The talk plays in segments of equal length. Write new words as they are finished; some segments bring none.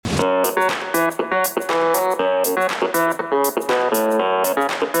Hey,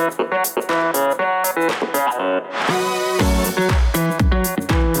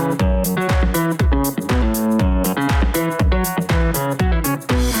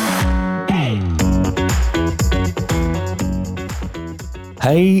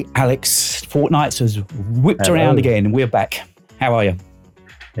 Alex, Fortnite has whipped around again and we're back. How are you?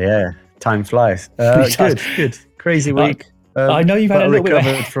 Yeah, time flies. Good. Crazy week. I know you've had a little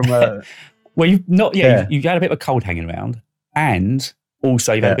bit from well, you've not yet. You've had a bit of a cold hanging around, and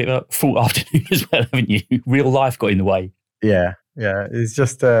also you've had a bit of a full afternoon as well, haven't you? Real life got in the way. Yeah. It's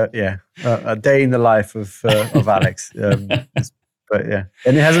just a day in the life of Alex. But yeah,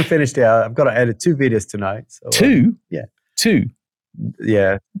 and it hasn't finished yet. I've got to edit 2 videos tonight. So, 2? Yeah. 2?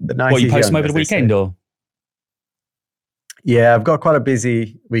 Yeah. What, you post them over the weekend or? Yeah, I've got quite a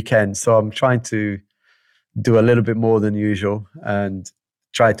busy weekend, so I'm trying to do a little bit more than usual and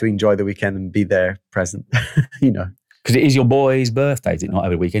try to enjoy the weekend and be there present, Because it is your boy's birthday, is it not,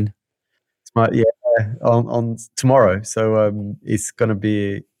 over the weekend? It's on tomorrow, so it's going to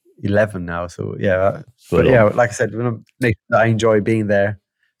be 11 now, so yeah. But yeah, like I said, I enjoy being there,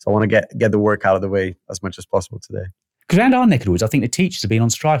 so I want to get the work out of the way as much as possible today. Because around our neck of the woods, I think the teachers have been on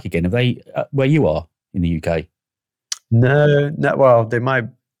strike again. Have they, where you are in the UK? No, well, they might.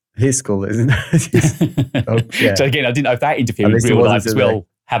 His school isn't. Yeah. So again, I didn't know if that interfered with real life as well,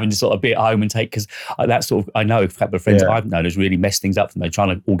 having to sort of be at home and take, because that sort of, I know a couple of friends I've known has really messed things up for them. They're trying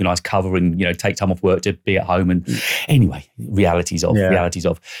to organise cover and, take time off work to be at home. And anyway, realities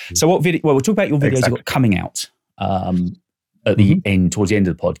of. So what video, well, we'll talk about your videos you've got coming out at the end, towards the end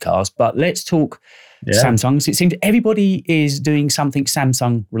of the podcast, but let's talk Samsung. So it seems everybody is doing something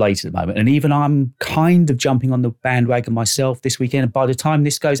Samsung related at the moment. And even I'm kind of jumping on the bandwagon myself this weekend. And by the time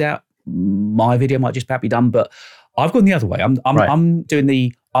this goes out, my video might just about be done, but I've gone the other way. I'm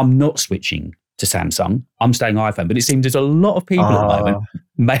doing I'm not switching to Samsung. I'm staying iPhone, but it seems there's a lot of people at the moment.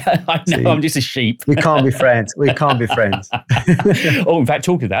 I know, I'm just a sheep. We can't be friends. Oh, in fact,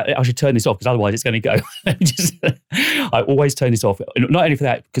 talking of that, I should turn this off because otherwise it's going to go. I always turn this off. Not only for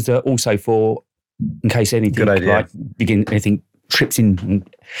that, because also for, in case anything anything trips in,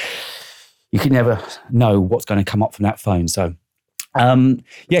 you can never know what's going to come up from that phone. So,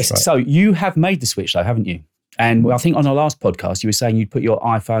 So you have made the switch though, haven't you? And I think on our last podcast, you were saying you'd put your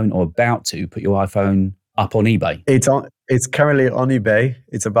iPhone, or about to put your iPhone up on eBay. It's currently on eBay.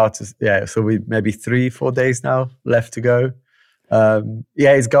 It's about to, so we maybe 3-4 days now left to go.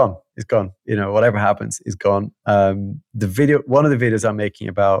 It's gone. It's gone. Whatever happens is gone. One of the videos I'm making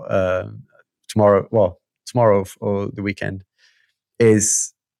about tomorrow or the weekend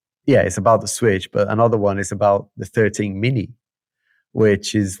is, it's about the Switch, but another one is about the 13 mini,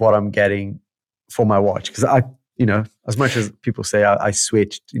 which is what I'm getting for my watch. Because as much as people say I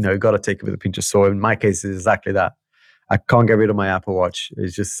switched, got to take it with a pinch of salt. In my case, it's exactly that. I can't get rid of my Apple Watch.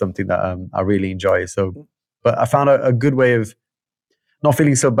 It's just something that I really enjoy. So, but I found a good way of not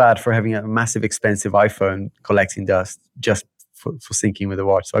feeling so bad for having a massive, expensive iPhone collecting dust just for syncing with the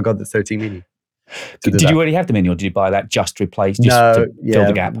watch. So I got the 13 mini. Did you already have the mini, or did you buy that just to replace, to fill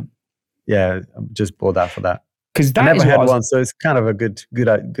the gap? Yeah, I just bought that for that. Because I never had one, so it's kind of a good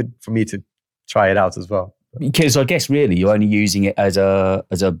for me to try it out as well. Because I guess really you're only using it as a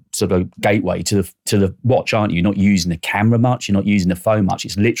sort of gateway to the watch, aren't you? You're not using the camera much. You're not using the phone much.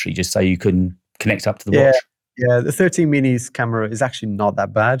 It's literally just so you can connect up to the watch. Yeah, the 13 mini's camera is actually not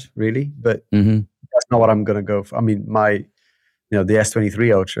that bad, really. But that's not what I'm going to go for. I mean, the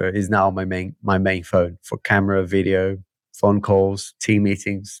S23 Ultra is now my main phone for camera, video, phone calls, team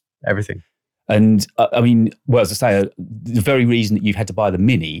meetings, everything. And as I say, the very reason that you've had to buy the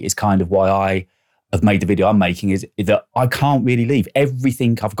mini is kind of why I have made the video I'm making, is that I can't really leave.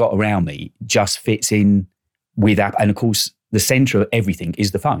 Everything I've got around me just fits in with app. And of course, the center of everything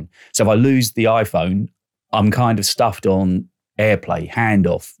is the phone. So if I lose the iPhone, I'm kind of stuffed on AirPlay,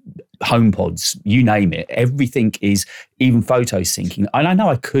 handoff, HomePods, you name it. Everything is, even photos syncing. And I know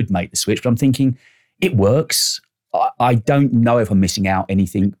I could make the switch, but I'm thinking it works. I don't know if I'm missing out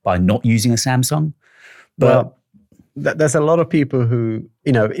anything by not using a Samsung. But there's a lot of people who,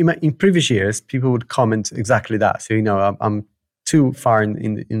 in previous years, people would comment exactly that. So, I'm too far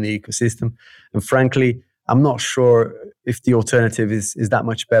in the ecosystem. And frankly, I'm not sure if the alternative is that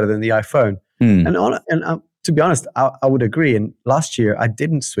much better than the iPhone. And to be honest, I would agree. And last year, I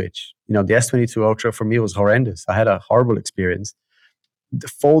didn't switch. The S22 Ultra for me was horrendous. I had a horrible experience. The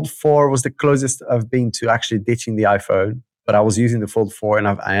Fold 4 was the closest I've been to actually ditching the iPhone, but I was using the Fold 4, and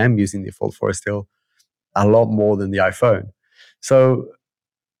I am using the Fold 4 still a lot more than the iPhone. So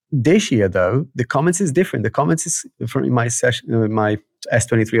this year, though, the comments is different. The comments is from my session, my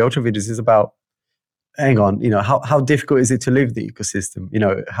S23 Ultra videos is about, hang on, how difficult is it to live the ecosystem?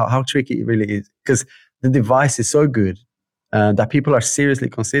 How tricky it really is, because the device is so good that people are seriously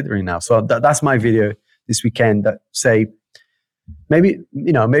considering now. So that's my video this weekend, that say, maybe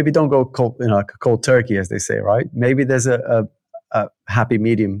don't go cold, like a cold turkey, as they say, right? Maybe there's a happy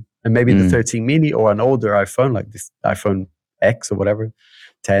medium, and maybe the 13 mini or an older iPhone, like this iPhone X or whatever,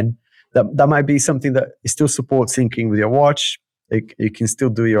 10, that might be something that still supports syncing with your watch. You can still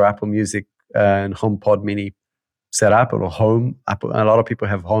do your Apple Music and HomePod Mini setup, or home Apple. A lot of people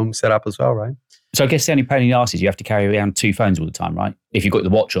have home setup as well, right? So I guess the only pain in the arse is you have to carry around 2 phones all the time, right? If you've got the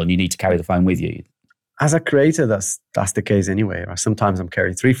watch on, you need to carry the phone with you. As a creator, that's the case anyway. Right? Sometimes I'm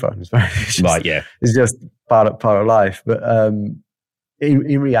carrying 3 phones, right? It's just part of life. But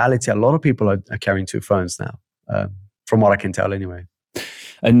in reality, a lot of people are carrying 2 phones now, from what I can tell anyway.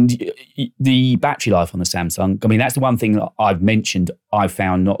 And the battery life on the Samsung, I mean, that's the one thing that I've mentioned I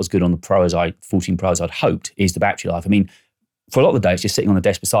found not as good on the 14 Pro as I'd hoped, is the battery life. I mean, for a lot of the day, it's just sitting on the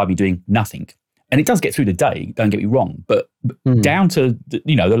desk beside me doing nothing. And it does get through the day, don't get me wrong, but down to the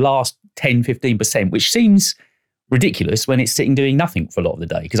last 10, 15%, which seems ridiculous when it's sitting doing nothing for a lot of the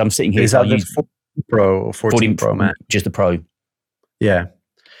day, because I'm sitting here. Is that the 14 Pro or 14 Pro Max? Just the Pro. Yeah.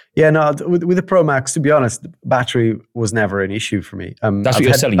 Yeah, no, with the Pro Max, to be honest, battery was never an issue for me. That's what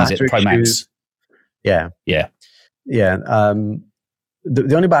you're selling, is it? Pro Max? Yeah. Yeah. Yeah.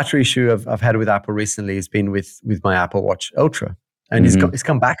 The only battery issue I've had with Apple recently has been with my Apple Watch Ultra. And it's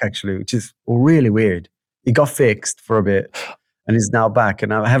come back, actually, which is really weird. It got fixed for a bit and is now back.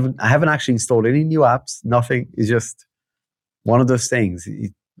 And I haven't actually installed any new apps, nothing. It's just one of those things.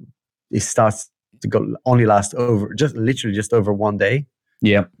 It starts to only last over just over 1 day.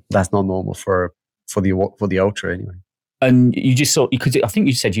 Yeah, that's not normal for the Ultra anyway. And you just I think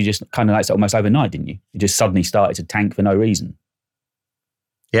you said you just kind of noticed it almost overnight, didn't you? You just suddenly started to tank for no reason.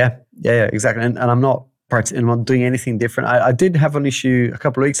 Yeah, exactly. And I'm not doing anything different. I did have an issue a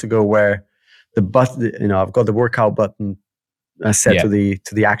couple of weeks ago where the button, I've got the workout button set to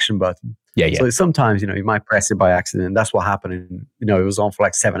the action button. Yeah. So sometimes, you might press it by accident. That's what happened. And, it was on for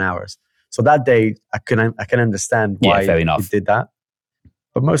like 7 hours. So that day, I can understand why it did that.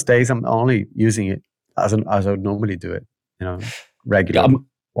 But most days, I'm only using it as I would normally do it, regularly.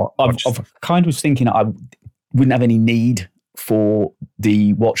 I've kind of was thinking I wouldn't have any need for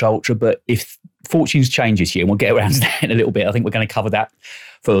the Watch Ultra, but if fortunes change this year, and we'll get around to that in a little bit, I think we're going to cover that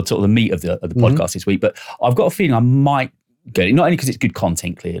for sort of the meat of the podcast this week. But I've got a feeling I might get it, not only because it's good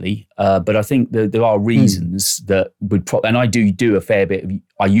content, clearly, but I think there are reasons that would and I do a fair bit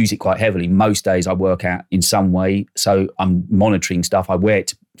I use it quite heavily. Most days I work out in some way, so I'm monitoring stuff. I wear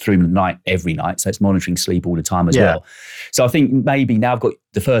it through the night every night, so it's monitoring sleep all the time as well. So I think maybe now I've got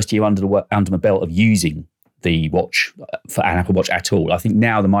the first year under my belt of using the watch for an Apple Watch at all. I think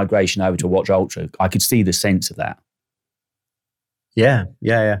now the migration over to a Watch Ultra, I could see the sense of that. Yeah.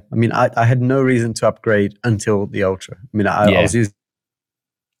 I mean, I had no reason to upgrade until the Ultra. I mean, I was using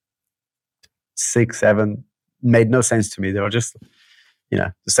 6, 7, made no sense to me. They were just,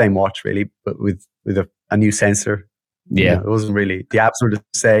 the same watch really, but with a new sensor. Yeah. It wasn't really, the apps were the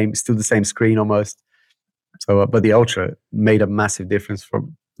same, still the same screen almost. So, but the Ultra made a massive difference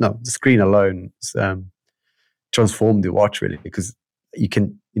the screen alone transformed the watch really, because you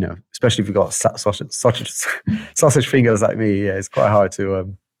can, especially if you've got sausage fingers like me, it's quite hard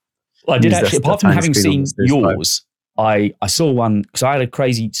to. Well, I did actually, apart from having seen yours, I saw one because I had a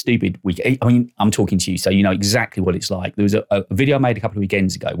crazy, stupid week. I mean, I'm talking to you, so you know exactly what it's like. There was a video I made a couple of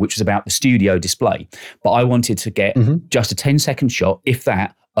weekends ago, which was about the studio display, but I wanted to get just a 10-second shot, if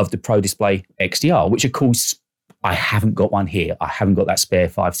that, of the Pro Display XDR, which of course I haven't got one here. I haven't got that spare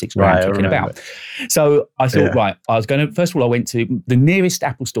 5-6 grand kicking about. So I thought, I was going to, first of all, I went to the nearest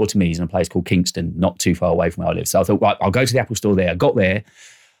Apple store to me is in a place called Kingston, not too far away from where I live. So I thought, right, I'll go to the Apple store there. I got there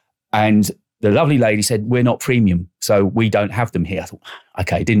and the lovely lady said, we're not premium, so we don't have them here. I thought,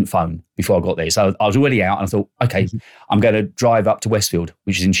 okay, didn't phone before I got there. So I was already out and I thought, okay, I'm going to drive up to Westfield,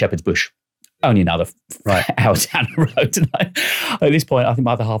 which is in Shepherd's Bush. Only another hour down the road. And at this point, I think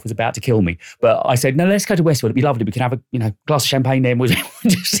my other half was about to kill me. But I said, no, let's go to Westfield. It'd be lovely. We can have a glass of champagne there. And we'll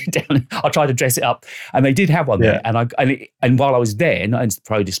just sit down. I tried to dress it up. And they did have one there. And while I was there, not only did the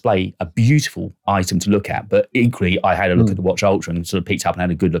Pro Display a beautiful item to look at, but equally I had a look at the Watch Ultra and sort of picked up and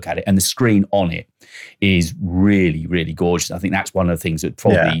had a good look at it. And the screen on it is really, really gorgeous. I think that's one of the things that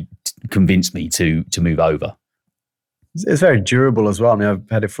probably convinced me to move over. It's very durable as well. I mean, I've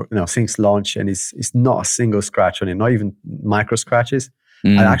had it for since launch, and it's not a single scratch on it, not even micro scratches.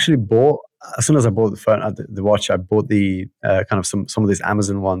 I actually bought, as soon as I bought the phone, the watch, I bought the kind of some of these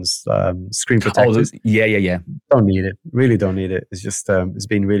Amazon ones, screen protectors. Yeah. Don't need it. Really don't need it. It's just, it's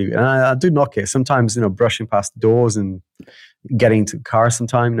been really good. And I do knock it. Sometimes, brushing past doors and getting into the car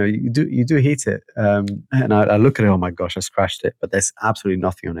sometime, you do heat it. And I look at it, oh my gosh, I scratched it. But there's absolutely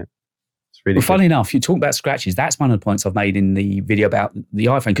nothing on it. Really well, funny enough, you talk about scratches. That's one of the points I've made in the video about the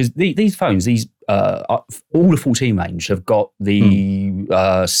iPhone, because these phones, all the 14 range have got the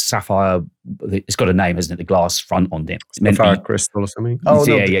sapphire. It's got a name, hasn't it? The glass front on it. Sapphire crystal or something. Oh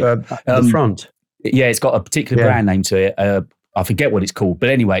no, the front. Yeah, it's got a particular brand name to it. I forget what it's called, but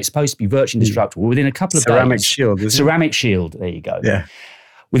anyway, it's supposed to be virtually indestructible within a couple of ceramic days. Shield. Ceramic shield. There you go. Yeah.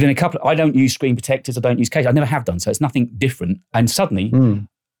 Within a couple. I don't use screen protectors. I don't use case. I never have done, so it's nothing different. And suddenly.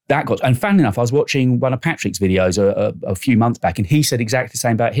 And funnily enough, I was watching one of Patrick's videos a few months back, and he said exactly the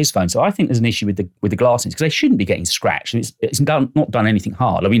same about his phone. So I think there's an issue with the glasses, because they shouldn't be getting scratched. It's not done anything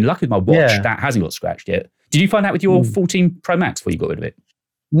hard. I mean, luckily with my watch, that hasn't got scratched yet. Did you find that with your 14 Pro Max before you got rid of it?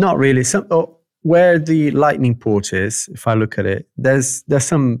 Not really. Where the lightning port is, if I look at it, there's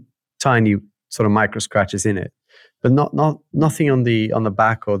some tiny sort of micro scratches in it, but nothing on the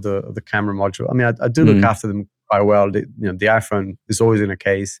back or the camera module. I mean, I do look after them quite well. The iPhone is always in a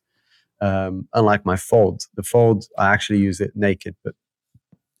case. Unlike my Fold, the Fold, I actually use it naked. But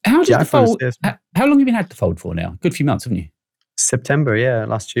how did the Fold? How long have you had the Fold for now? Good few months, haven't you? September,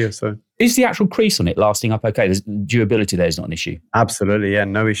 last year. So is the actual crease on it lasting up okay? There's durability there is not an issue. Absolutely,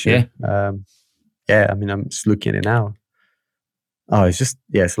 no issue. I mean, I'm just looking at it now. Oh, it's just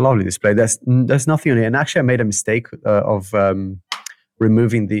it's a lovely display. There's nothing on it, and actually, I made a mistake of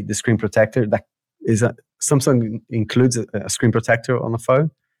removing the screen protector. That is Samsung includes a screen protector on the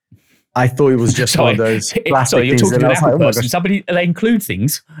phone. I thought it was just one of those plastic you're things. Talking to an Apple person. Somebody, they include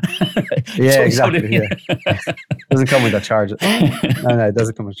things. Exactly. Doesn't come with a charger. No, it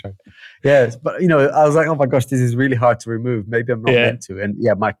doesn't come with a charger. Yeah, but I was like, oh my gosh, this is really hard to remove. Maybe I'm not meant to. And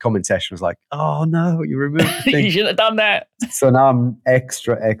my comment section was like, oh no, you removed the thing. You should have done that. So now I'm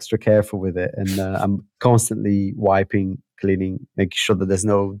extra careful with it, and I'm constantly wiping, cleaning, making sure that there's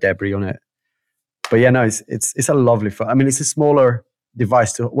no debris on it. But it's a lovely phone. I mean, it's a smaller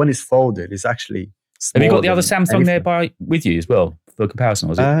device when it's folded. It's actually have you got the other Samsung nearby with you as well for comparison?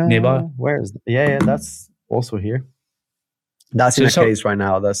 Was it nearby? Where is it? That's also here. That's in a case right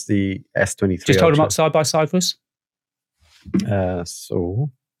now. That's the S23. Just hold them up side by side for us. So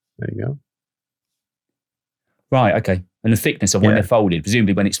there you go. Right. Okay. And the thickness of when they're folded.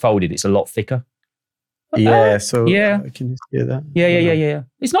 Presumably, when it's folded, it's a lot thicker. Can you see that? Yeah.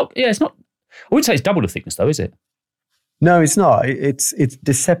 It's not. Yeah, it's not. I wouldn't say it's double the thickness, though, is it? No, it's not. It's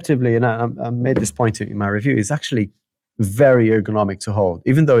deceptively, and I made this point in my review. It's actually very ergonomic to hold,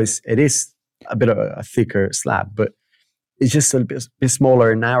 even though it is a bit of a thicker slab, but it's just a bit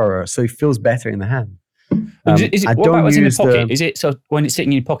smaller and narrower, so it feels better in the hand. What about what's in the pocket? Is it so when it's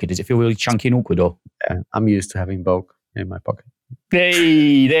sitting in your pocket? Does it feel really chunky and awkward? Or I'm used to having bulk in my pocket.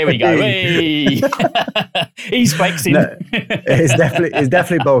 Hey, there we go. Hey. He's flexing. No, it's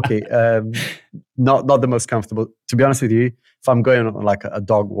definitely bulky. Not the most comfortable. To be honest with you, if I'm going on like a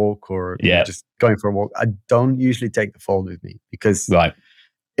dog walk or just going for a walk, I don't usually take the Fold with me, because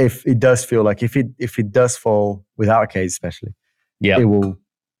if it does feel like if it does fall without a case, especially, it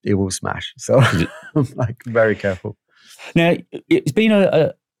will smash. So I'm like very careful. Now it's been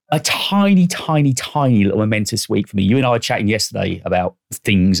a tiny little momentous week for me. You and I were chatting yesterday about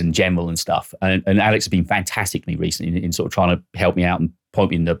things and general and stuff. And Alex has been fantastic to me recently in sort of trying to help me out and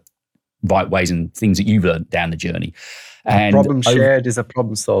point me in the right ways and things that you've learned down the journey. And a problem shared is a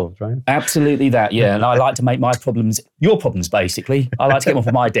problem solved, right? Absolutely that, yeah. And I like to make my problems your problems, basically. I like to get them off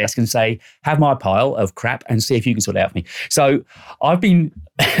of my desk and say, have my pile of crap and see if you can sort it out for me. So I've been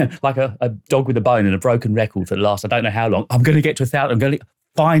like a dog with a bone and a broken record for the last, I don't know how long. I'm going to get to 1,000. I'm going to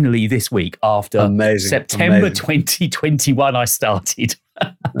finally this week after September 2021 I started.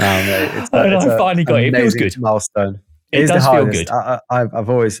 I finally got it. It feels good. Milestone. It does feel good. I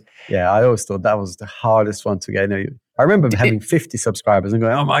always thought that was the hardest one to get. I remember having 50 subscribers and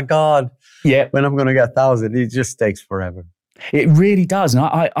going, oh my God, when I'm going to get 1,000, it just takes forever. It really does. And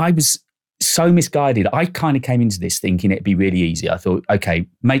I was so misguided. I kind of came into this thinking it'd be really easy. I thought, okay,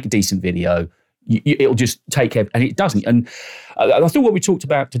 make a decent video. It'll just take care, and it doesn't. And I thought what we talked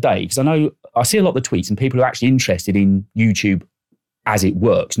about today, because I know I see a lot of the tweets and people are actually interested in YouTube as it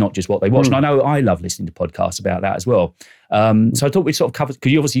works, not just what they watch. And I know I love listening to podcasts about that as well. So I thought we'd sort of cover,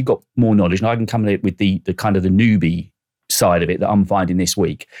 because you've got more knowledge, and I can come in with the kind of the newbie side of it that I'm finding this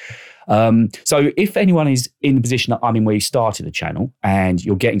week. So if anyone is in the position that I'm in where you started the channel and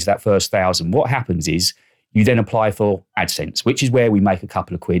you're getting to that first 1,000, what happens is you then apply for AdSense, which is where we make a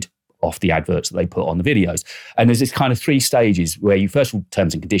couple of quid off the adverts that they put on the videos. And there's this kind of 3 stages where you first of all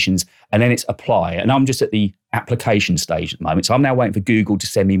terms and conditions, and then it's apply. And I'm just at the application stage at the moment. So I'm now waiting for Google to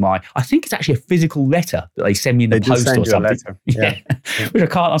send me I think it's actually a physical letter that they send me in the post or something. Yeah. Which I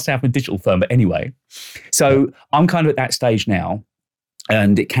can't understand from a digital firm, but anyway. So I'm kind of at that stage now.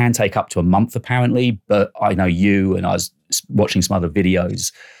 And it can take up to a month, apparently. But I know you, and I was watching some other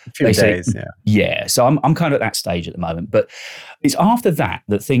videos. A few days, yeah. Yeah. So I'm kind of at that stage at the moment. But it's after that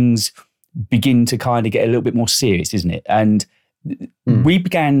things begin to kind of get a little bit more serious, isn't it? And we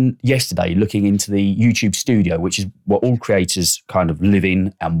began yesterday looking into the YouTube studio, which is what all creators kind of live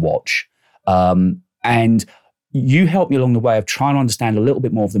in and watch. And you helped me along the way of trying to understand a little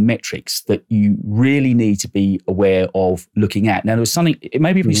bit more of the metrics that you really need to be aware of looking at. Now, there was something,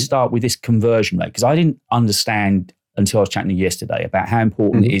 maybe if we start with this conversion rate, because I didn't understand until I was chatting to you yesterday about how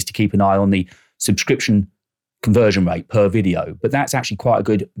important it is to keep an eye on the subscription conversion rate per video. But that's actually quite a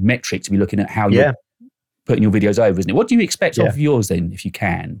good metric to be looking at how you're putting your videos over, isn't it? What do you expect of yours then, if you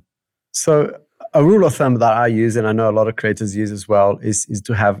can? So a rule of thumb that I use, and I know a lot of creators use as well, is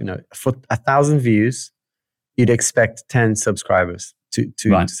to have, for 1,000 views, you'd expect 10 subscribers to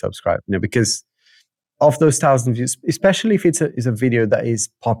subscribe, because of those 1,000 views, especially if it's a video that is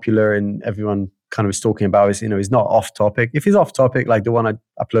popular and everyone kind of is talking about, is not off topic. If it's off topic, like the one I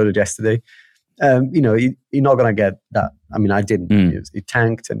uploaded yesterday, you're not going to get that. I mean, I didn't. It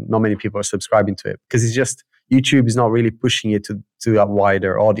tanked and not many people are subscribing to it because it's just, YouTube is not really pushing it to a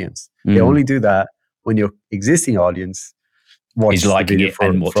wider audience. They only do that when your existing audience watches the video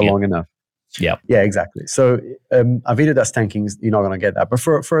for long enough. Yeah, exactly. So a video that's tanking, you're not going to get that. But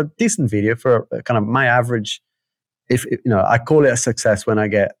for a decent video, for kind of my average, if I call it a success when I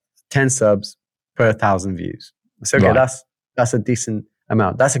get 10 subs per 1,000 views. So that's a decent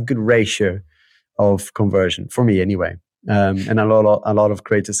amount. That's a good ratio of conversion for me, anyway. And a lot of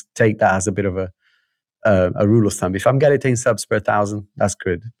creators take that as a bit of a rule of thumb. If I'm getting 10 subs per 1,000, that's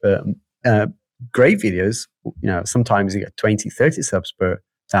good. Great videos, sometimes you get 20, 30 subs per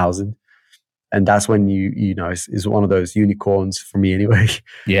 1,000. And that's when is one of those unicorns for me anyway.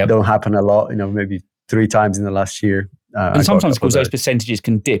 Yeah, don't happen a lot. Maybe 3 times in the last year. And sometimes, because those percentages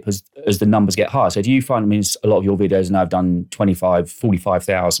can dip as the numbers get higher. So do you find? I mean, a lot of your videos now have done 25,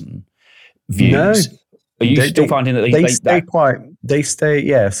 45,000 views. No, are you still finding that they stay?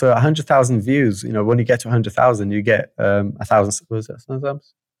 Yeah. So 100,000 views. When you get to 100,000, you get 1,000. Was that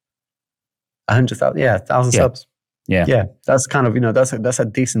subs? 100,000. Yeah, 1,000 subs. Yeah. That's kind of that's a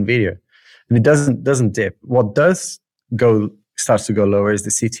decent video. And it doesn't dip. What starts to go lower is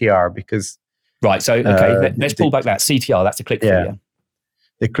the CTR because right. So let's pull back that CTR. That's a click through. Yeah,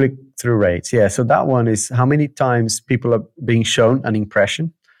 the click through rates. Yeah, so that one is how many times people are being shown an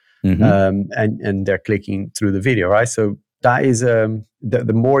impression, and they're clicking through the video. Right. So that is the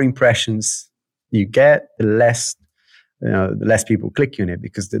more impressions you get, the less people click on it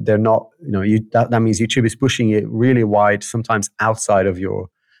because they're not. That means YouTube is pushing it really wide, sometimes outside of your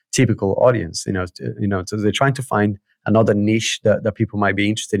typical audience, so they're trying to find another niche that people might be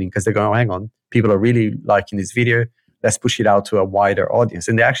interested in because they're going, hang on, people are really liking this video. Let's push it out to a wider audience.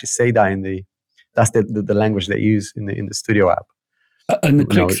 And they actually say that that's the language they use in the studio app. And the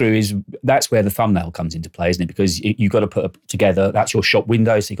click through that's where the thumbnail comes into play, isn't it? Because you've got to put together, that's your shop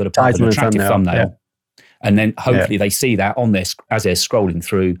window. So you've got to put an attractive thumbnail. Yeah. And then hopefully they see that on this as they're scrolling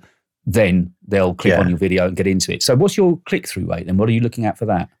through, then they'll click on your video and get into it. So what's your click through rate then? What are you looking at for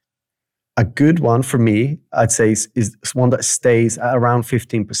that? A good one for me, I'd say, is one that stays at around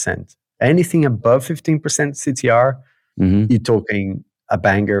 15%. Anything above 15% CTR, you're talking a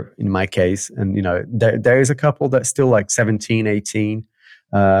banger in my case. And, there is a couple that's still like 17, 18.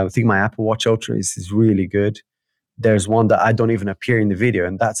 I think my Apple Watch Ultra is really good. There's one that I don't even appear in the video,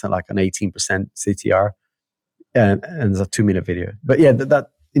 and that's like an 18% CTR. And it's a 2-minute video. But yeah,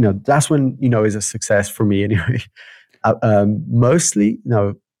 that's when, is a success for me anyway. Mostly,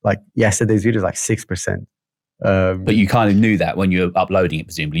 like yesterday's video is like 6%. But you kind of knew that when you were uploading it,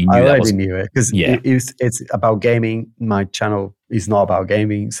 presumably. I already knew it because it's about gaming. My channel is not about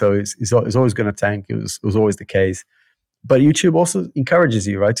gaming, so it's always going to tank. It was always the case. But YouTube also encourages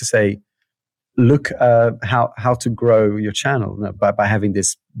you, right, to say, look how to grow your channel by having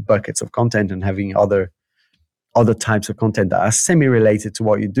these buckets of content and having other types of content that are semi-related to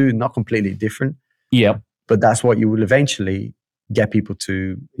what you do, not completely different. Yeah. But that's what you will eventually get people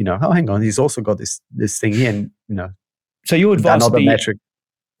to, oh, hang on, he's also got this thing here, and So your advice would be, metric.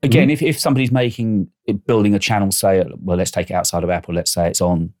 Again, if somebody's building a channel, say, well, let's take it outside of Apple. Let's say it's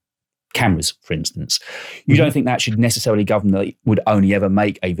on cameras, for instance. You don't think that should necessarily govern that it would only ever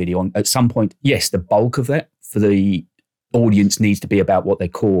make a video on, at some point, yes, the bulk of that for the audience needs to be about what their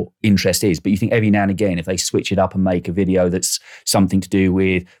core interest is. But you think every now and again, if they switch it up and make a video that's something to do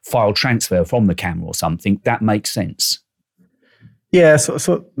with file transfer from the camera or something, that makes sense. Yeah.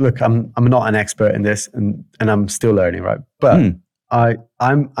 So look, I'm not an expert in this, and I'm still learning, right? But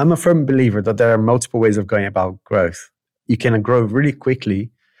I'm a firm believer that there are multiple ways of going about growth. You can grow really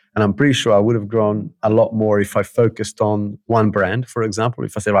quickly, and I'm pretty sure I would have grown a lot more if I focused on one brand. For example,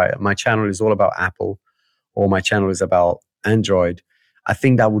 if I say, right, my channel is all about Apple, or my channel is about Android, I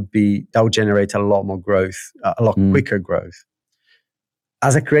think that would generate a lot more growth, a lot quicker growth.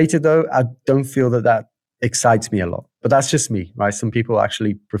 As a creator, though, I don't feel that excites me a lot. But that's just me, right? Some people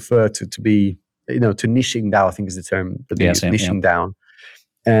actually prefer to be, to niching down, I think is the term, niching down.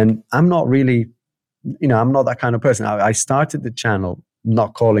 And I'm not really, I'm not that kind of person. I started the channel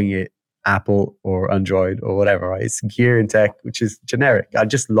not calling it Apple or Android or whatever, right? It's gear and tech, which is generic. I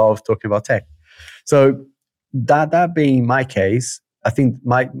just love talking about tech. So that being my case, I think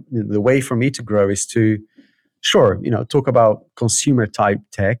the way for me to grow is to, talk about consumer type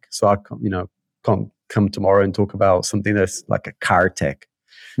tech. So I can't come tomorrow and talk about something that's like a car tech.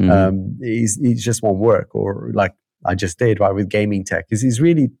 It just won't work. Or like I just did, right, with gaming tech. It's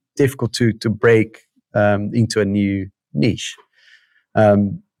really difficult to break into a new niche.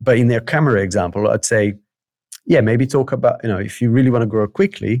 But in their camera example, I'd say, maybe talk about, if you really want to grow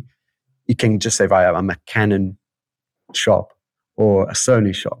quickly, you can just say, right, I'm a Canon shop or a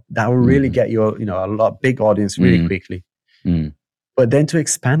Sony shop. That will really get you, a big audience really quickly. But then to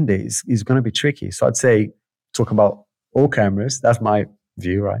expand it is going to be tricky. So I'd say talk about all cameras. That's my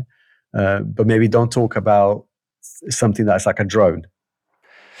view, right? But maybe don't talk about something that's like a drone,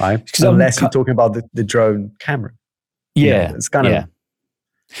 right? Unless you're talking about the drone camera. Yeah, it's kind of...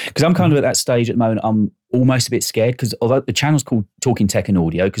 Because I'm kind of at that stage at the moment, I'm almost a bit scared because although the channel's called Talking Tech and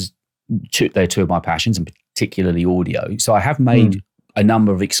Audio, because they're two of my passions, and particularly audio. So I have made a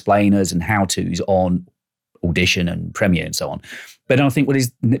number of explainers and how-tos on Audition and Premiere and so on. But then I think,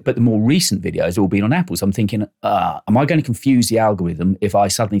 but the more recent videos have all been on Apple. So I'm thinking, am I going to confuse the algorithm if I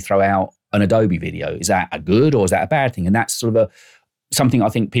suddenly throw out an Adobe video? Is that a good or is that a bad thing? And that's sort of something I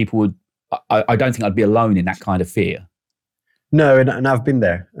think people would, I don't think I'd be alone in that kind of fear. No, and I've been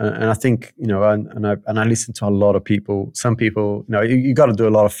there, and I think and I listen to a lot of people. Some people, you got to do a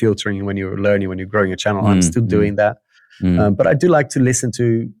lot of filtering when you're learning, when you're growing your channel. I'm still doing that, but I do like to listen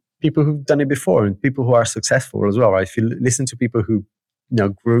to people who've done it before and people who are successful as well. Right? If you listen to people who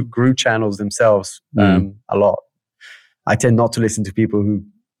grew channels themselves a lot, I tend not to listen to people who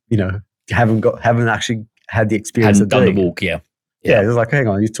haven't actually had the experience. Hadn't done the walk, yeah. It's like, hang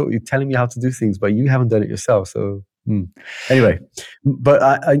on, you're telling me how to do things, but you haven't done it yourself, so. Anyway,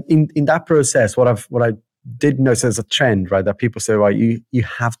 but in that process, what I did notice as a trend, right, that people say, right, you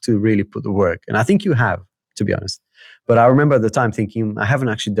have to really put the work, and I think you have, to be honest. But I remember at the time thinking, I haven't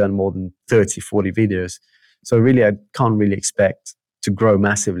actually done more than 30, 40 videos, so really I can't really expect to grow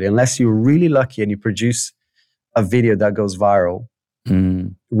massively unless you're really lucky and you produce a video that goes viral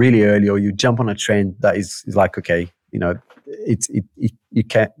really early, or you jump on a trend that is like, okay, you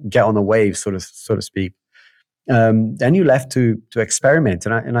can't get on a wave, so to speak. Then you're left to experiment,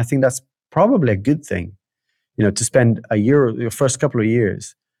 and I think that's probably a good thing, to spend your first couple of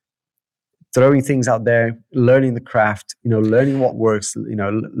years throwing things out there, learning the craft, learning what works,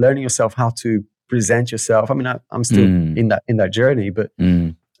 learning yourself how to present yourself. I mean, I'm still in that journey, but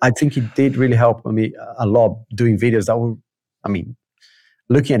I think it did really help me a lot doing videos that were,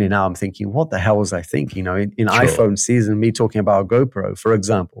 looking at it now, I'm thinking, what the hell was I thinking? In sure. iPhone season, me talking about a GoPro, for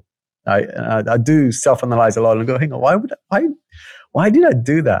example. I do self-analyze a lot and go, hang on, why did I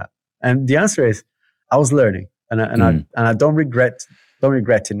do that? And the answer is, I was learning, and I don't regret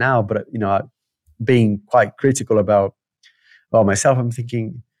it now. But being quite critical about myself, I'm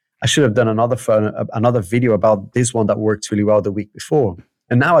thinking I should have done another video about this one that worked really well the week before.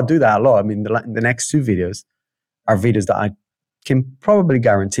 And now I do that a lot. I mean, the next two videos are videos that I can probably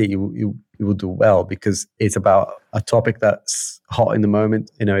guarantee you will do well, because it's about a topic that's hot in the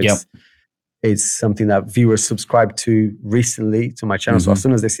moment. It's something that viewers subscribe to recently to my channel. So as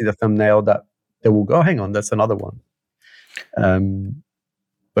soon as they see the thumbnail, that they will go, hang on, that's another one.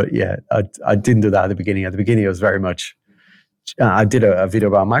 But yeah, I didn't do that at the beginning. At the beginning, it was very much, I did a video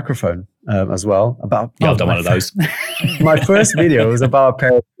about a microphone as well. I've done one of those. My first video was about a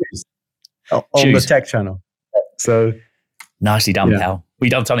pair of shoes on the tech channel. So nicely done, pal. We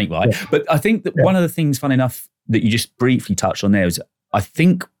done something right. Yeah. But I think that one of the things, fun enough, that you just briefly touched on there is, I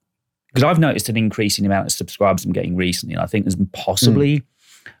think, because I've noticed an increase in the amount of subscribers I'm getting recently, and I think there's possibly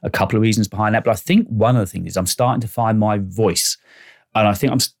a couple of reasons behind that. But I think one of the things is I'm starting to find my voice. And I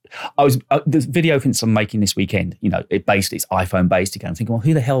think the video instance I'm making this weekend, it's iPhone based again. I'm thinking, well,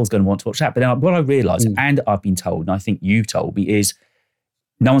 who the hell is going to want to watch that? But then what I realised, and I've been told, and I think you've told me, is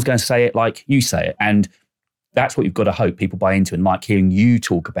no one's going to say it like you say it. And that's what you've got to hope people buy into. And Mike, hearing you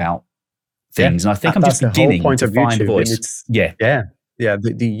talk about things, and I think I'm just beginning to find a voice. Yeah.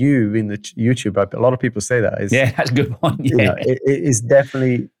 The you in the YouTube, a lot of people say that. That's a good one. Yeah. It is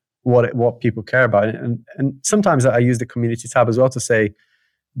definitely what people care about. And sometimes I use the community tab as well to say,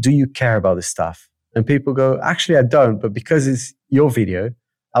 do you care about this stuff? And people go, actually, I don't, but because it's your video,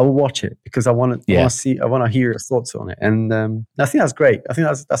 I will watch it because I want to see, I want to hear your thoughts on it. And I think that's great. I think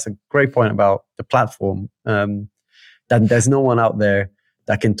that's a great point about the platform. That there's no one out there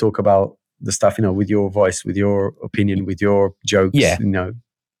that can talk about the stuff, with your voice, with your opinion, with your jokes,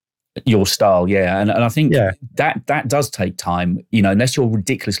 your style, and I think that does take time, unless you're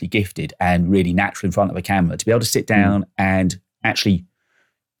ridiculously gifted and really natural in front of a camera, to be able to sit down and actually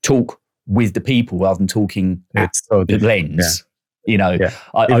talk with the people rather than talking at the lens. Even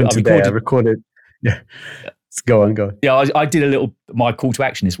today I recorded. Yeah, go on. Yeah, I did my call to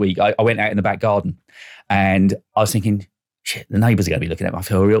action this week. I went out in the back garden, and I was thinking, shit, the neighbours are going to be looking at me. I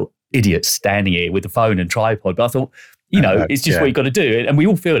feel a real idiot standing here with the phone and tripod. But I thought, it's just what you've got to do. And we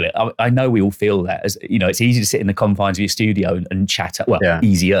all feel it. I know we all feel that. As it's easy to sit in the confines of your studio and chat.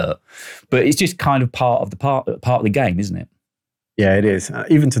 Easier. But it's just kind of part of the game, isn't it? Yeah, it is.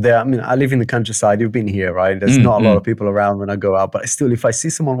 Even today, I live in the countryside. You've been here, right? There's not a lot of people around when I go out. But still, if I see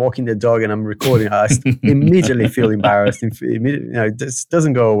someone walking their dog and I'm recording, I immediately feel embarrassed. It just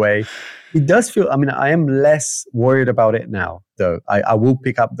doesn't go away. It does feel, I am less worried about it now, though. I will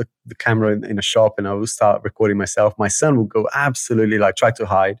pick up the camera in a shop and I will start recording myself. My son will go absolutely try to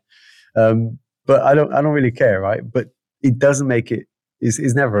hide. But I don't really care, right? But it doesn't make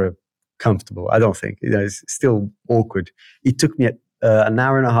it's never comfortable, I don't think. It's still awkward. It took me an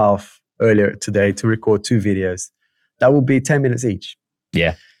hour and a half earlier today to record 2 videos. That will be 10 minutes each.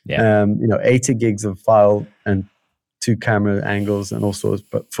 Yeah. 80 gigs of file and 2 camera angles and all sorts.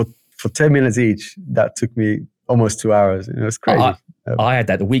 But for 10 minutes each, that took me almost 2 hours. It's crazy. I had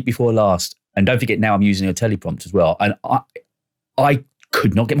that the week before last. And don't forget, now I'm using a teleprompt as well. And I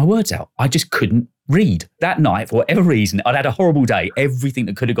could not get my words out. I just couldn't read. That night, for whatever reason, I'd had a horrible day. Everything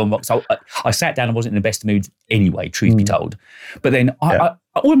that could have gone wrong. So I sat down and wasn't in the best mood anyway, truth be told. But then all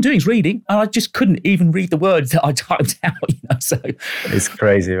I'm doing is reading, and I just couldn't even read the words that I typed out. So it's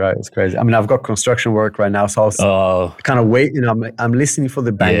crazy, right? It's crazy. I've got construction work right now, so I was kind of waiting. I'm listening for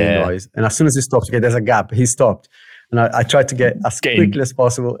the banging noise, and as soon as he stops, okay, there's a gap. He stopped, and I tried to get as quickly as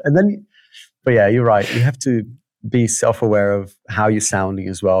possible. And then, but yeah, you're right. You have to be self-aware of how you're sounding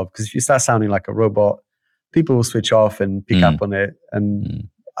as well, because if you start sounding like a robot, people will switch off and pick up on it. And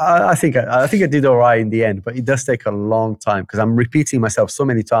I think I did all right in the end, but it does take a long time because I'm repeating myself so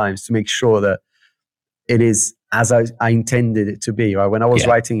many times to make sure that it is as I intended it to be. Right, when I was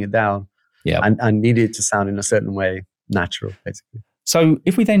writing it down, I needed it to sound in a certain way, natural, basically. So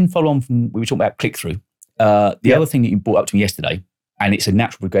if we then follow on from, we were talking about click-through, the other thing that you brought up to me yesterday, and it's a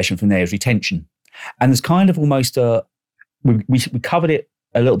natural progression from there, is retention. And there's kind of almost we covered it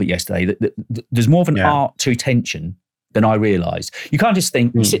a little bit yesterday, that there's more of an art to retention than I realised. You can't just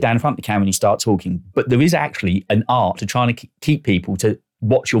think, you sit down in front of the camera and you start talking, but there is actually an art to trying to keep people to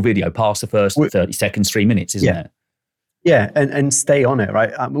watch your video past the first 30 seconds, 3 minutes, isn't it? Yeah, and stay on it,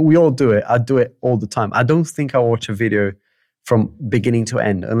 right? We all do it. I do it all the time. I don't think I watch a video from beginning to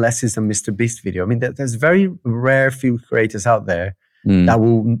end unless it's a Mr. Beast video. There's very rare few creators out there that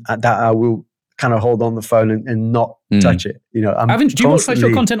I will kind of hold on the phone and not touch it. Do you watch most of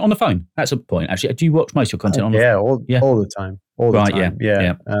your content on the phone? That's a point, actually. Do you watch most of your content on the phone? All the time. All the time.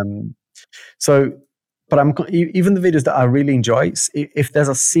 Yeah. But even the videos that I really enjoy, if there's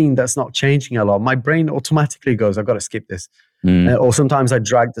a scene that's not changing a lot, my brain automatically goes, I've got to skip this. Or sometimes I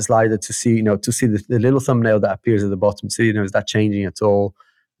drag the slider to see the little thumbnail that appears at the bottom. So, is that changing at all?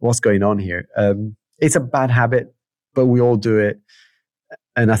 What's going on here? It's a bad habit, but we all do it.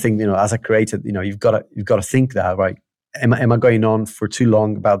 And I think, as a creator, you've got to think that, right? Am I going on for too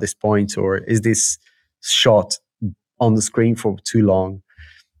long about this point, or is this shot on the screen for too long?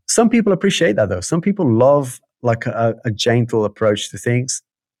 Some people appreciate that, though. Some people love a gentle approach to things,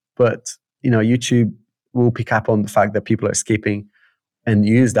 but YouTube will pick up on the fact that people are skipping and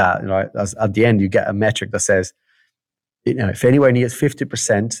use that. As at the end, you get a metric that says, if anywhere near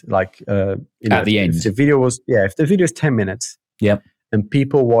 50%, at the end, if the video is 10 minutes, and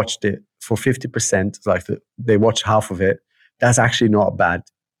people watched it for 50%, they watched half of it, that's actually not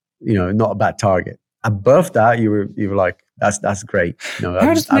a bad target. Above that, you were like, that's great.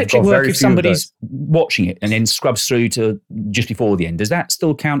 How does the metric work if somebody's watching it and then scrubs through to just before the end? Does that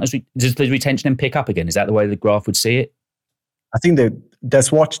still count as, does the retention then pick up again? Is that the way the graph would see it? I think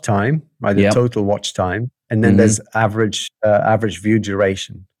there's watch time, right? The total watch time. And then there's average view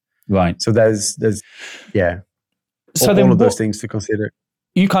duration. Right. So there's all of those things to consider.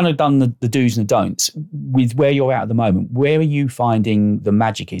 You kind of done the do's and the don'ts. With where you're at the moment, where are you finding the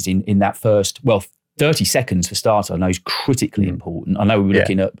magic is in that first, 30 seconds for starter, I know is critically important. I know we were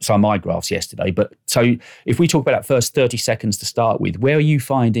looking at some of my graphs yesterday, but so if we talk about that first 30 seconds to start with, where are you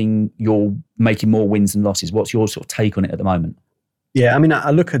finding you're making more wins and losses? What's your sort of take on it at the moment? Yeah, I mean,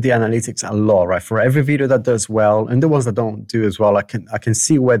 I look at the analytics a lot, right? For every video that does well and the ones that don't do as well, I can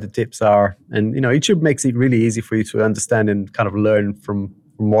see where the tips are. And, YouTube makes it really easy for you to understand and kind of learn from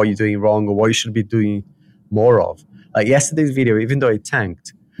what you're doing wrong or what you should be doing more of. Like yesterday's video, even though it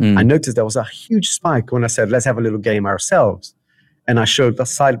tanked, I noticed there was a huge spike when I said, let's have a little game ourselves. And I showed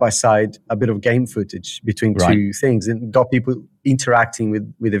side by side a bit of game footage between two things and got people interacting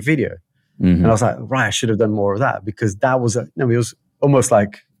with the video. And I was like, right, I should have done more of that because that was, it was almost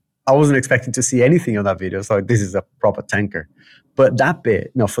like I wasn't expecting to see anything on that video. So this is a proper tanker. But that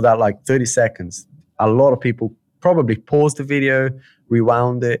bit, for that like 30 seconds, a lot of people probably paused the video,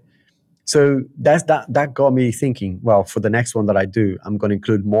 rewound it. So that got me thinking, well, for the next one that I do, I'm going to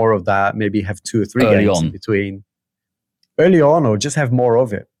include more of that, maybe have 2 or 3 games in between. Early on, or just have more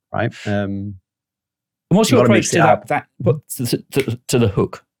of it, right? And what's your approach to to the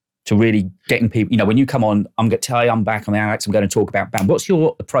hook? To really getting people, when you come on, I'm going to tell you I'm back, I'm Alex, I'm going to talk about BAM. What's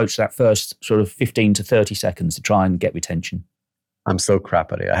your approach to that first sort of 15 to 30 seconds to try and get retention? I'm so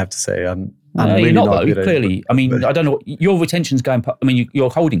crap at it, I have to say. I'm really you're not good clearly. It, I mean, I don't know. Your retention's going, you're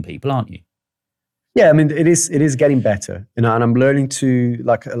holding people, aren't you? Yeah, I mean, it is getting better, and I'm learning to,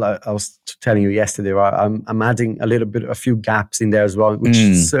 like I was telling you yesterday, right? I'm adding a few gaps in there as well, which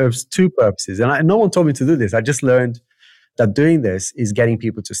serves 2 purposes. And no one told me to do this. I just learned that doing this is getting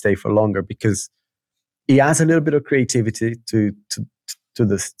people to stay for longer because it adds a little bit of creativity to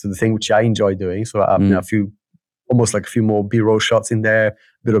the thing which I enjoy doing. So a few more B-roll shots in there, a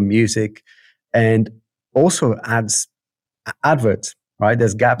bit of music, and also adds adverts. Right,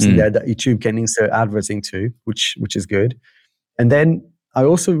 there's gaps in there that YouTube can insert adverts into, which is good. And then I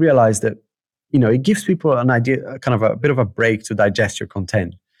also realized that it gives people an idea, kind of a bit of a break to digest your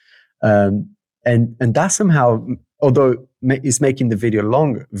content, and that somehow, although it's making the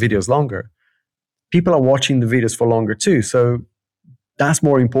videos longer, people are watching the videos for longer too. So that's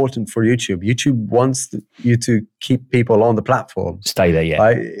more important for YouTube. YouTube wants you to keep people on the platform. Stay there, yeah.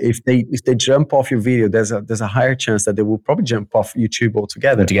 Right? If they jump off your video, there's a higher chance that they will probably jump off YouTube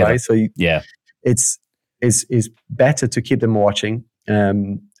altogether. Right? So it's better to keep them watching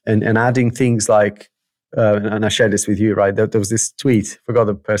and adding things like and I shared this with you, right? There was this tweet. Forgot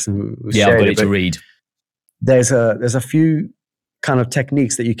the person who shared it. I've got it to read. There's a few kind of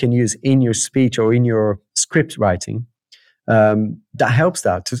techniques that you can use in your speech or in your script writing. That helps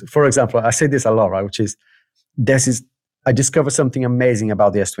that. For example, I say this a lot, right? Which is, I discovered something amazing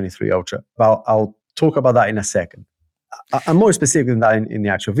about the S23 Ultra. I'll talk about that in a second. I'm more specific than that in the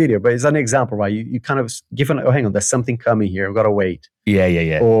actual video, but it's an example, right? You kind of give hang on, there's something coming here. We've got to wait.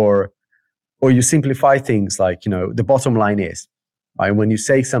 Yeah. Or you simplify things like, the bottom line is, right? When you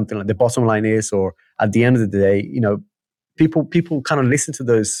say something like the bottom line is, or at the end of the day, people kind of listen to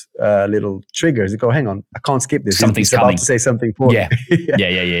those little triggers. They go, hang on, I can't skip this. Something's coming. About to say something for yeah.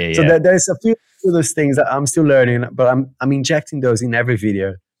 So there's a few of those things that I'm still learning, but I'm injecting those in every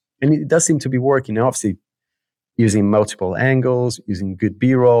video, and it does seem to be working. And obviously, using multiple angles, using good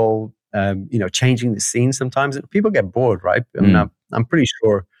B-roll, changing the scene. Sometimes people get bored, right? I mean, I'm pretty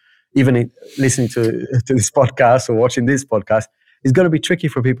sure, even listening to this podcast or watching this podcast, it's going to be tricky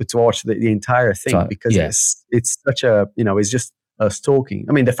for people to watch the entire thing because it's such a, it's just us talking.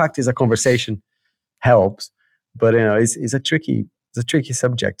 I mean, the fact is a conversation helps, but it's a tricky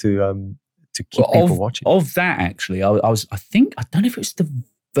subject to keep people watching. Of that, actually, I don't know if it's the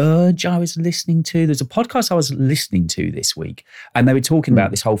Verge I was listening to. There's a podcast I was listening to this week, and they were talking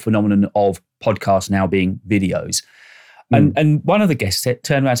about this whole phenomenon of podcasts now being videos. And one of the guests turned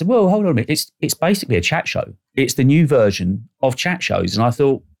around and said, well, hold on a minute. It's basically a chat show. It's the new version of chat shows. And I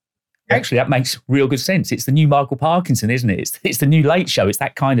thought, actually, that makes real good sense. It's the new Michael Parkinson, isn't it? It's the new Late Show. It's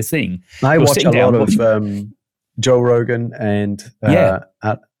that kind of thing. I watch a lot of Joe Rogan and the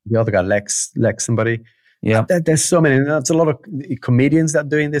other guy, Lex somebody. Yeah. There's so many. There's a lot of comedians that are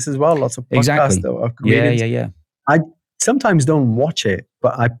doing this as well. Lots of podcasts that are comedians. Yeah. I sometimes don't watch it,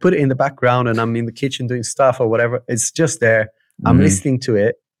 but I put it in the background and I'm in the kitchen doing stuff or whatever. It's just there. I'm listening to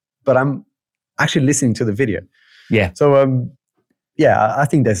it, but I'm actually listening to the video. Yeah. So yeah, I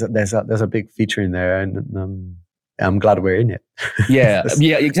think there's a big feature in there, and I'm glad we're in it. Yeah,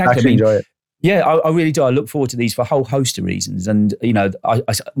 yeah, exactly. Actually enjoy it. Yeah, I really do. I look forward to these for a whole host of reasons. And,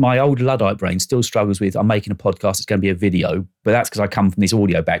 my old Luddite brain still struggles with, I'm making a podcast, it's going to be a video. But that's because I come from this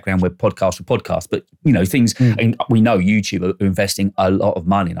audio background where podcasts are podcasts. But, things, and we know YouTube are investing a lot of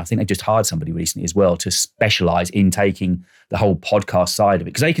money. And I think they just hired somebody recently as well to specialize in taking the whole podcast side of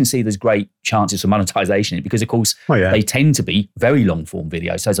it. Because they can see there's great chances for monetization in it. Because, of course, they tend to be very long form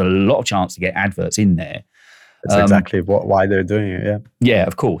videos. So there's a lot of chance to get adverts in there. That's exactly why they're doing it, yeah. Yeah,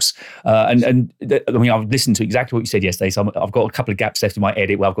 of course. I've listened to exactly what you said yesterday, so I've got a couple of gaps left in my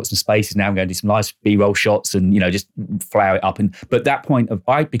edit where I've got some spaces now. I'm going to do some nice B-roll shots and, just flower it up. But that point of,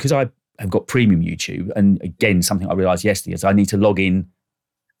 because I have got premium YouTube, and again, something I realised yesterday is I need to log in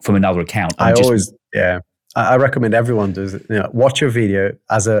from another account. I recommend everyone does it. Watch your video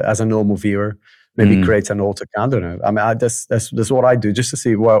as a normal viewer, maybe create an alt account. I don't know. I mean, that's what I do, just to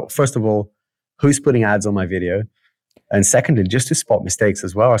see, well, first of all, who's putting ads on my video? And secondly, just to spot mistakes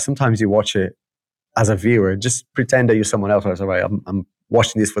as well. Or sometimes you watch it as a viewer, just pretend that you're someone else. I'm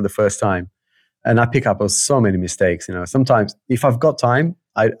watching this for the first time. And I pick up on so many mistakes. Sometimes if I've got time,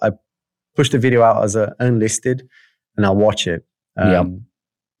 I push the video out as unlisted and I'll watch it.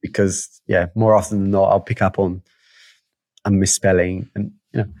 Because more often than not, I'll pick up on a misspelling. And,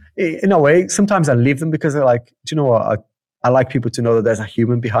 in a way, sometimes I leave them because they're like, do you know what? I like people to know that there's a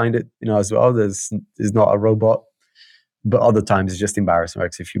human behind it, as well. There's not a robot. But other times it's just embarrassing,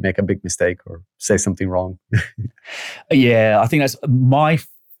 right? If you make a big mistake or say something wrong. Yeah, I think that's my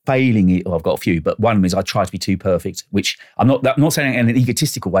failing. Well, I've got a few, but one of them is I try to be too perfect, which I'm not saying in an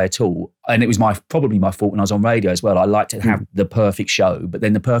egotistical way at all. And it was probably my fault when I was on radio as well. I like to have the perfect show, but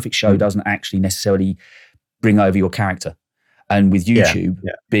then the perfect show doesn't actually necessarily bring over your character. And with YouTube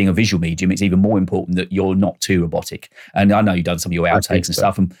being a visual medium, it's even more important that you're not too robotic. And I know you've done some of your outtakes and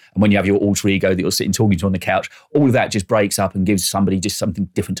stuff. And when you have your alter ego that you're sitting talking to on the couch, all of that just breaks up and gives somebody just something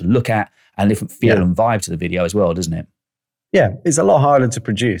different to look at and different feel and vibe to the video as well, doesn't it? Yeah, it's a lot harder to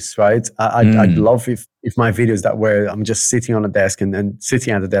produce, right? I'd love if my videos that where I'm just sitting on a desk and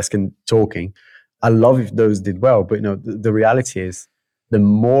sitting at the desk and talking, I love if those did well. But the reality is, the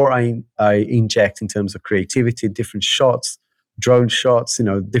more I inject in terms of creativity, different shots, drone shots,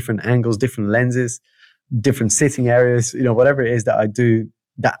 different angles, different lenses, different sitting areas, whatever it is that I do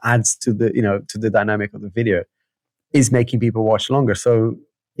that adds to the, to the dynamic of the video, is making people watch longer. So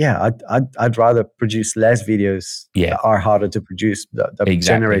yeah, I'd rather produce less videos that are harder to produce, that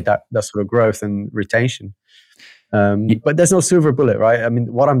generate that sort of growth and retention. But there's no silver bullet, right? I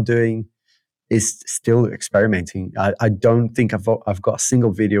mean, what I'm doing is still experimenting. I don't think I've got a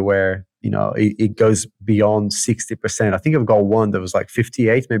single video where it goes beyond 60%. I think I've got one that was like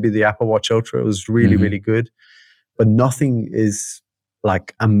 58, maybe the Apple Watch Ultra. It was really, really good. But nothing is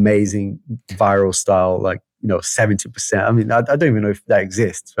like amazing viral style, like, 70%. I mean, I don't even know if that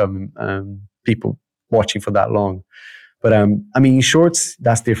exists from people watching for that long. But I mean, in shorts,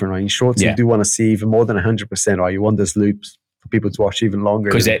 that's different, right? In shorts, you do want to see even more than 100%, right? You want those loops for people to watch even longer.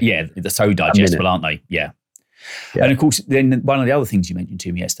 Because they're so digestible, aren't they? Yeah. And of course, then one of the other things you mentioned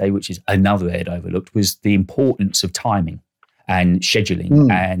to me yesterday, which is another area I'd overlooked, was the importance of timing and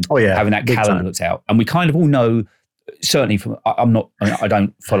scheduling and having that calendar looked out. And we kind of all know, certainly I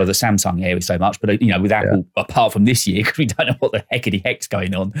don't follow the Samsung area so much, but with Apple, apart from this year, because we don't know what the heck's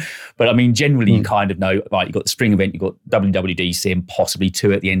going on. But I mean, generally you kind of know, right, you've got the spring event, you've got WWDC and possibly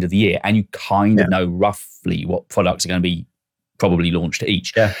 2 at the end of the year. And you kind of know roughly what products are going to be probably launched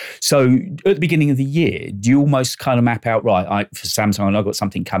each. Yeah. So at the beginning of the year, do you almost kind of map out, right, for Samsung, I've got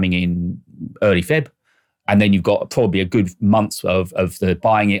something coming in early Feb, and then you've got probably a good month of the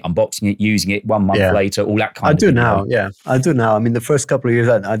buying it, unboxing it, using it, 1 month later, all that kind of thing. I do now. I mean, the first couple of years,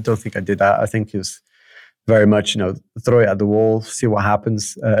 I don't think I did that. I think it was very much, throw it at the wall, see what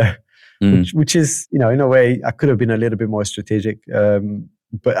happens, which is, in a way, I could have been a little bit more strategic.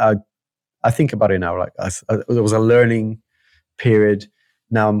 But I think about it now, like there was a learning period.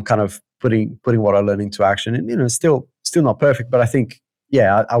 Now I'm kind of putting what I learned into action, and still not perfect, but I think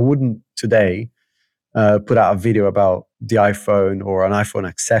I wouldn't today put out a video about the iPhone or an iPhone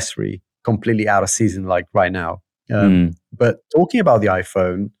accessory completely out of season like right now. But talking about the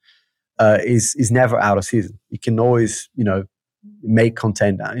iPhone is never out of season. You can always make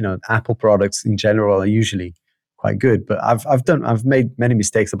content. Apple products in general are usually quite good, but I've made many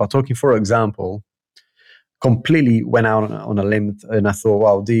mistakes about talking. For example, completely went out on a limb, and I thought,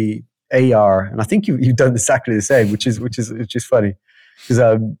 well, the AR, and I think you've done exactly the same, which is funny. because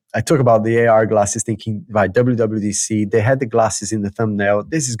I talk about the AR glasses, thinking right, WWDC, they had the glasses in the thumbnail.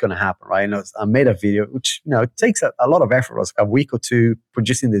 This is going to happen, right? And I made a video, which it takes a lot of effort. It was a week or two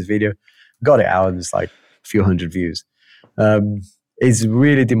producing this video, got it out, and it's like a few hundred views. It's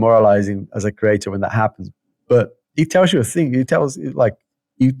really demoralizing as a creator when that happens. But it tells you a thing. It tells like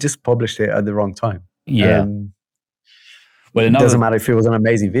you just published it at the wrong time. Yeah. Well, it doesn't matter if it was an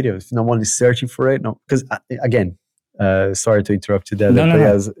amazing video. If no one is searching for it, no. Because again, sorry to interrupt you there. No.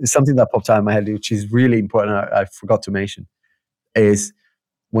 Yeah, it's something that popped out in my head, which is really important. I forgot to mention is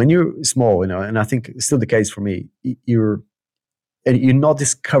when you're small, and I think it's still the case for me. You're not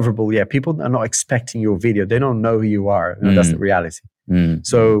discoverable yet. People are not expecting your video. They don't know who you are. That's the reality.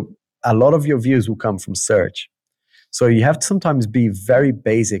 So a lot of your views will come from search. So you have to sometimes be very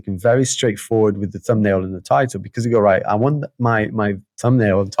basic and very straightforward with the thumbnail and the title, because you go, right, I want my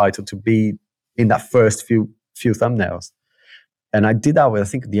thumbnail and title to be in that first few thumbnails. And I did that with, I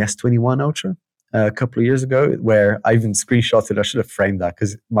think, the S21 Ultra a couple of years ago, where I even screenshotted. I should have framed that,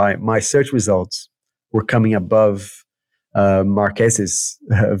 because my search results were coming above Marquez's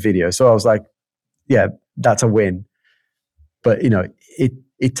video. So I was like, yeah, that's a win. But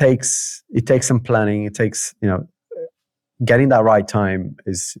it takes some planning. It takes getting that right time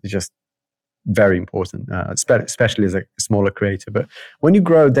is just very important, especially as a smaller creator. But when you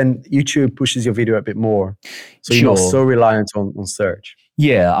grow, then YouTube pushes your video a bit more, so you're not so reliant on search.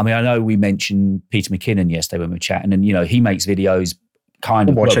 Yeah, I mean, I know we mentioned Peter McKinnon yesterday when we were chatting, and he makes videos.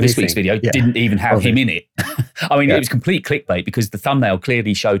 This week's video didn't even have him in it. I mean, it was complete clickbait, because the thumbnail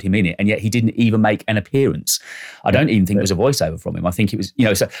clearly showed him in it, and yet he didn't even make an appearance. I don't even think it was a voiceover from him. I think it was,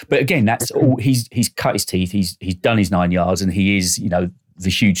 So, but again, that's all. He's cut his teeth. He's done his 9 yards, and he is, the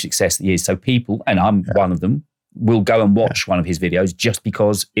huge success that he is. So people, and I'm one of them, will go and watch one of his videos just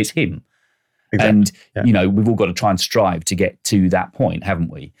because it's him. Exactly. And we've all got to try and strive to get to that point, haven't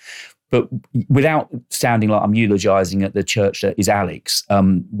we? But without sounding like I'm eulogizing at the church that is Alex,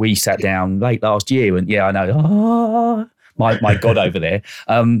 we sat down late last year, and I know, my God over there.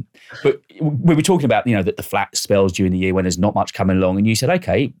 But we were talking about, that the flat spells during the year when there's not much coming along, and you said,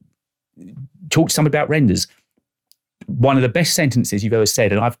 okay, talk to somebody about renders. One of the best sentences you've ever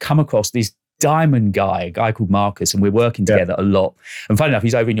said, and I've come across this diamond guy, a guy called Marcus, and we're working together a lot. And funny enough,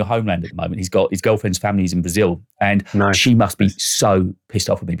 he's over in your homeland at the moment. He's got his girlfriend's family's in Brazil, and she must be so pissed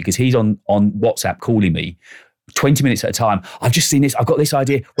off with me, because he's on WhatsApp calling me 20 minutes at a time. I've just seen this. I've got this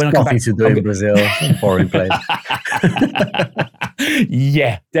idea. When I come back to do in Brazil, a foreign place.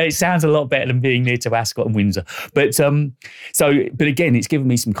 Yeah, it sounds a lot better than being near to Ascot and Windsor. But but again, it's given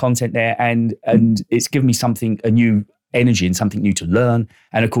me some content there, and it's given me a new energy and something new to learn.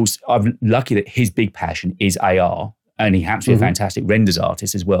 And of course, I'm lucky that his big passion is AR, and he happens to be a fantastic renders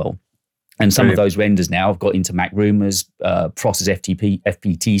artist as well. And some of those renders now have got into Mac Rumors, Frost's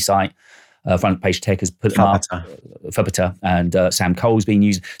FPT site, Front Page Tech has put them up, Fubata, and Sam Cole's been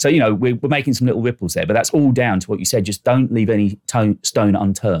used. So, we're making some little ripples there, but that's all down to what you said. Just don't leave any stone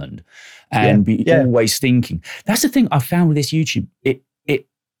unturned, and be always thinking. That's the thing I found with this YouTube. It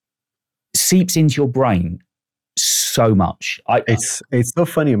seeps into your brain so much. It's so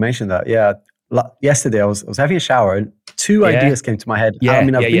funny you mentioned that. Yeah, yesterday I was having a shower, and two ideas came to my head. I've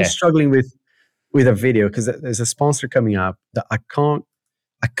been struggling with a video, because there's a sponsor coming up that I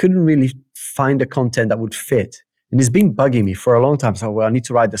couldn't really find the content that would fit, and it's been bugging me for a long time. So I need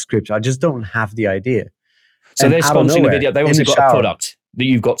to write the script. I just don't have the idea. So they're sponsoring the video. They've also got a product that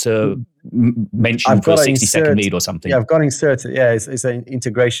you've got to mention for a 60-second lead or something. Yeah, I've got inserted. Yeah, it's an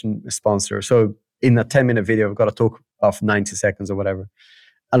integration sponsor. So in a 10-minute video, I've got to talk of 90 seconds or whatever.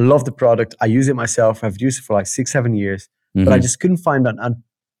 I love the product. I use it myself. I've used it for like 6-7 years, but I just couldn't find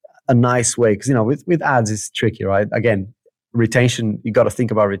a nice way. Because, with ads, it's tricky, right? Again, retention, you got to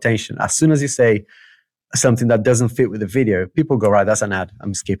think about retention. As soon as you say something that doesn't fit with the video, people go, right, that's an ad,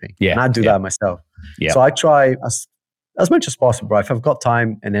 I'm skipping. Yeah, and I do that myself. Yeah. So I try as much as possible, right? If I've got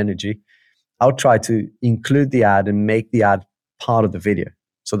time and energy, I'll try to include the ad and make the ad part of the video.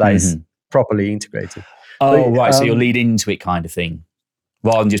 So that is properly integrated. Right. So you'll lead into it, kind of thing,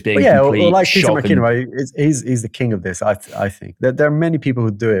 rather than just being complete like Peter shock. McKinnon, right? He's the king of this. I think there are many people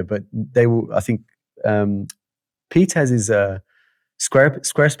who do it, but they will. I think Pete has his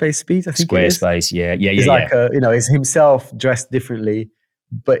Squarespace. Pete, I think Squarespace. Yeah. He's like he's himself dressed differently,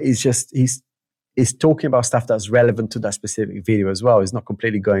 but he's talking about stuff that's relevant to that specific video as well. He's not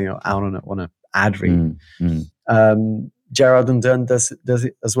completely going out on an ad read. Gerard and Dunn does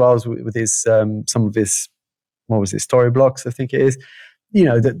it as well as with his some of his, what was it, story blocks, I think it is.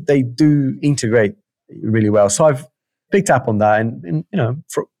 That they do integrate really well. So I've picked up on that, and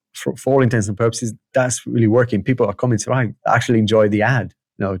for all intents and purposes, that's really working. People are coming to, I actually enjoy the ad,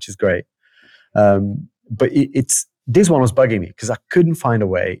 which is great. But it's this one was bugging me because I couldn't find a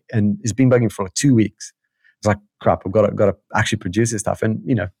way, and it's been bugging for like 2 weeks. It's like, crap, I've got to actually produce this stuff. And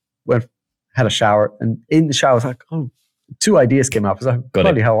had a shower, and in the shower I was like, oh, 2 ideas came up. I was like,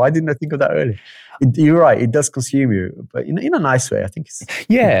 bloody hell, why didn't I think of that earlier? You're right, it does consume you, but in a nice way. I think it's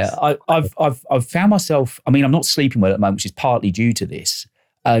I've found myself. I mean, I'm not sleeping well at the moment, which is partly due to this.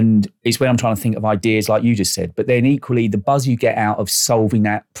 And it's when I'm trying to think of ideas like you just said, but then equally the buzz you get out of solving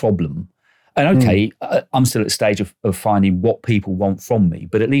that problem. And okay, I'm still at the stage of finding what people want from me,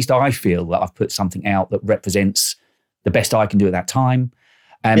 but at least I feel that I've put something out that represents the best I can do at that time.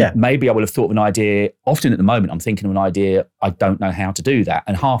 And maybe I would have thought of an idea. Often at the moment, I'm thinking of an idea. I don't know how to do that.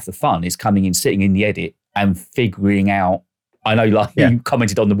 And half the fun is coming in, sitting in the edit and figuring out. I know, you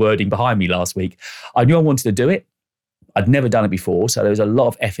commented on the wording behind me last week. I knew I wanted to do it. I'd never done it before. So there was a lot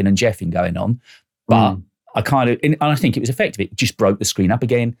of effing and jeffing going on. But I kind of, and I think it was effective. It just broke the screen up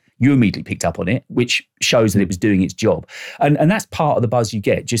again. You immediately picked up on it, which shows that it was doing its job. And that's part of the buzz you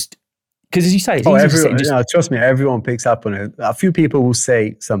get. Just because, as you say, it's easy to say, trust me, everyone picks up on it. A few people will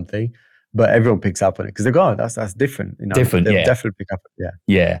say something, but everyone picks up on it because they go, oh, that's different. Different, they'll definitely pick up.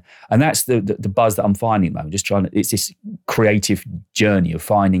 Yeah. And that's the buzz that I'm finding at the moment. Just it's this creative journey of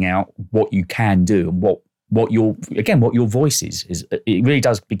finding out what you can do and what your voice is. It really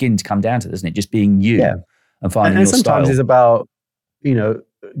does begin to come down to, doesn't it? Just being you and finding your style. And sometimes it's about,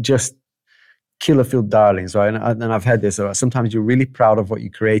 just killer field darlings, right? And I've had this. Sometimes you're really proud of what you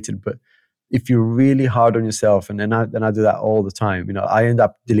created, but if you're really hard on yourself, and then I do that all the time. I end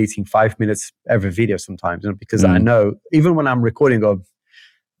up deleting 5 minutes every video sometimes, because I know even when I'm recording,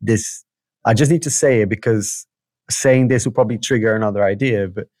 this, I just need to say it because saying this will probably trigger another idea,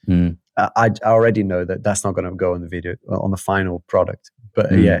 but I already know that that's not going to go on the video, on the final product. But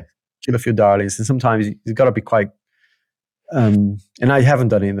kill a few darlings, and sometimes you've got to be quite. And I haven't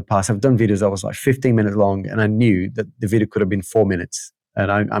done it in the past. I've done videos that was like 15 minutes long, and I knew that the video could have been 4 minutes, and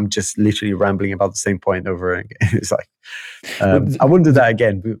I'm just literally rambling about the same point over and again. It's like I wouldn't do that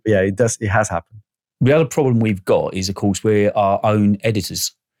again. But yeah, it has happened. The other problem we've got is, of course, we're our own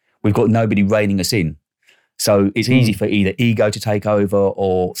editors. We've got nobody reining us in. So it's easy for either ego to take over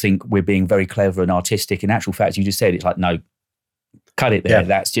or think we're being very clever and artistic. In actual fact, you just said, it's like, no, cut it there. Yeah.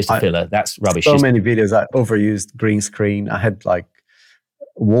 That's just a filler. That's rubbish. So many videos I overused green screen. I had like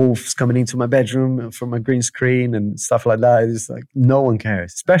wolves coming into my bedroom from a green screen and stuff like that. It's like, no one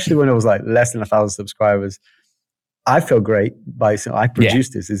cares, especially when it was like less than 1,000 subscribers. I feel great by saying, I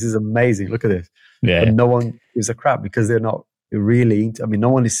produced this. This is amazing. Look at this. Yeah. But no one gives a crap because they're not really. I mean, no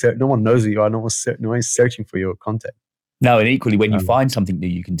one knows who you are. No one's searching for your content. No, and equally, when you find something new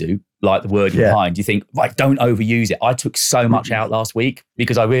you can do, like the word behind, you think, right, don't overuse it. I took so much out last week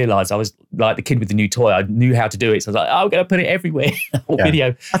because I realised I was like the kid with the new toy. I knew how to do it. So I was like, I'm going to put it everywhere on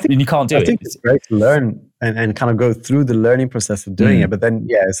video. And you can't do it. I think it's great to learn and kind of go through the learning process of doing it. But then,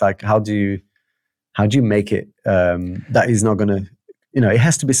 it's like, how do you make it that is not going to, it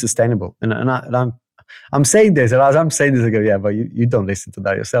has to be sustainable. And I'm saying this, and as I'm saying this, I go, but you don't listen to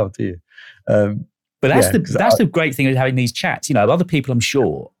that yourself, do you? But that's the great thing of having these chats. Other people, I'm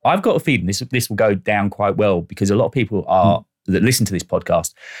sure, I've got a feeling this will go down quite well because a lot of people that listen to this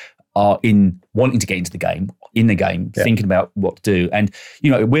podcast are wanting to get into the game, thinking about what to do. And,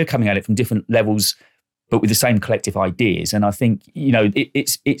 we're coming at it from different levels, but with the same collective ideas. And I think, it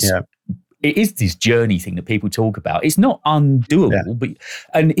is this journey thing that people talk about. It's not undoable,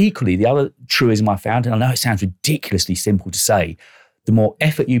 and equally, the other truism I found, and I know it sounds ridiculously simple to say, the more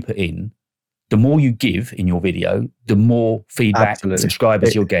effort you put in, the more you give in your video, the more feedback,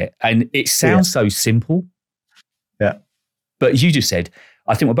 subscribers you'll get. And it sounds so simple. Yeah. But as you just said,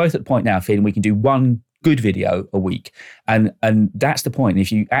 I think we're both at the point now feeling we can do one good video a week. And that's the point.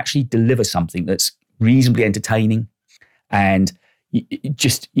 If you actually deliver something that's reasonably entertaining and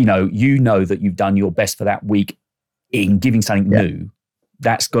just, you know that you've done your best for that week in giving something new,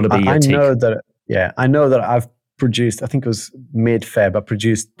 that's got to be a tick. I know that I've produced, I think it was mid-Feb, I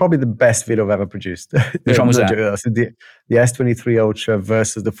produced probably the best video I've ever produced. Which one was that? So the S23 Ultra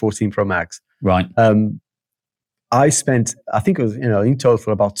versus the 14 Pro Max. Right. I spent, I think it was, in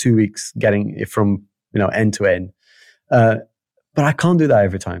total about 2 weeks getting it from, end to end. But I can't do that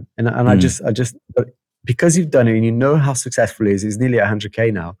every time. And I just, but because you've done it and you know how successful it is, it's nearly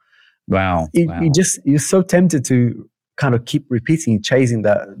 100K now. Wow. You're so tempted to kind of keep repeating, chasing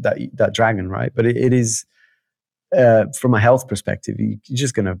that dragon, right? But it is, from a health perspective, you're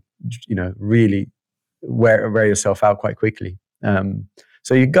just going to, really wear yourself out quite quickly.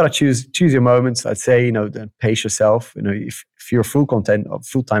 So you got to choose your moments. I'd say, then pace yourself. If you're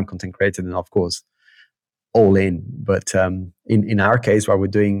full-time content creator, then of course all in. But in our case, while we're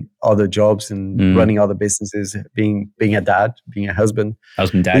doing other jobs and running other businesses, being a dad, being a husband,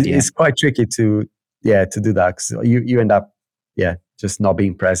 dad, it's quite tricky to do that, because you end up just not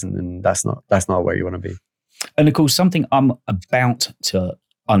being present, and that's not where you want to be. And of course, something I'm about to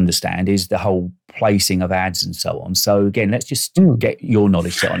understand is the whole placing of ads and so on. So again, let's just get your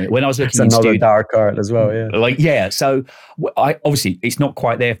knowledge set on it. When I was looking, it's another dark art as well. Yeah, So I obviously it's not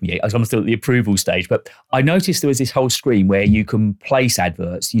quite there for me yet. I'm still at the approval stage, but I noticed there was this whole screen where you can place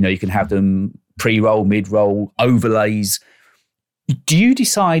adverts. You can have them pre-roll, mid-roll, overlays. Do you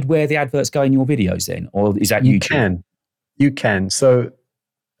decide where the adverts go in your videos then, or is that YouTube? You can. So,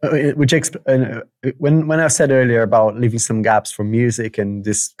 when I said earlier about leaving some gaps for music and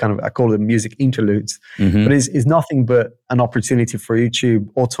this kind of, I call it music interludes, but it's nothing but an opportunity for YouTube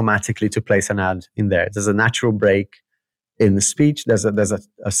automatically to place an ad in there. There's a natural break in the speech. There's a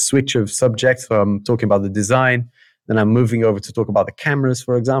switch of subjects. So I'm talking about the design, then I'm moving over to talk about the cameras,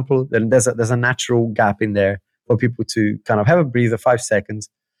 for example. Then there's a natural gap in there for people to kind of have a breather, 5 seconds,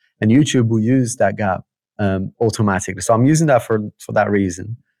 and YouTube will use that gap automatically. So I'm using that for that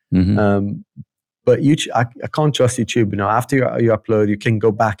reason. But YouTube, I can't trust YouTube. After you upload, you can go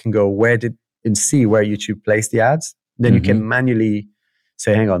back and see where YouTube placed the ads. Then you can manually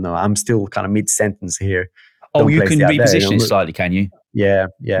say, hang on, no, I'm still kind of mid-sentence here. Oh, you can reposition it slightly, can you? Yeah.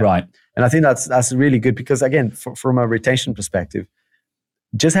 Right. And I think that's really good, because again, from a retention perspective,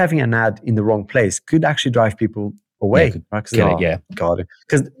 just having an ad in the wrong place could actually drive people away. God,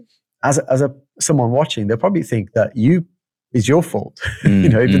 because as someone watching, they'll probably think that it's your fault.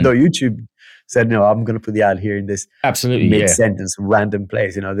 Even though YouTube said, no, I'm going to put the ad here in this mid-sentence random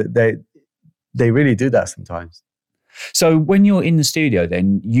place. They really do that sometimes. So when you're in the studio,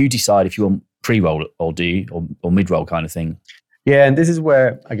 then you decide if you want pre-roll or mid-roll kind of thing. Yeah, and this is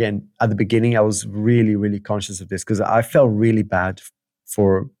where, again, at the beginning, I was really, really conscious of this, because I felt really bad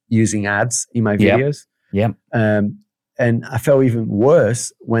for using ads in my videos. Yeah. And I felt even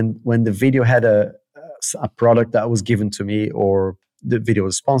worse when the video had a product that was given to me, or the video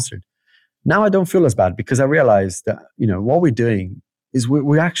was sponsored. Now I don't feel as bad, because I realized that what we're doing is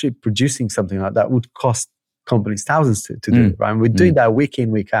we're actually producing something like that would cost companies thousands to do, right? And we're doing that week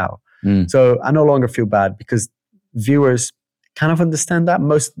in, week out. So I no longer feel bad, because viewers kind of understand that,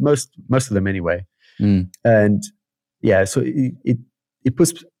 most of them anyway. And so it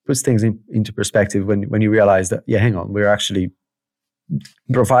puts things into perspective when you realize that, hang on, we're actually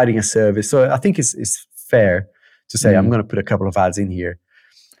providing a service. So I think it's fair to say, I'm going to put a couple of ads in here.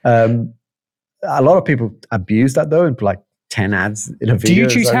 A lot of people abuse that though, and put like 10 ads in a video. Do you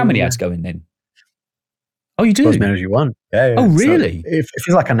choose how many ads go in then? Oh, you do? As many as you want. Yeah. Oh, really? So if it's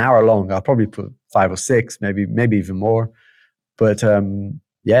like an hour long, I'll probably put 5 or 6, maybe even more. But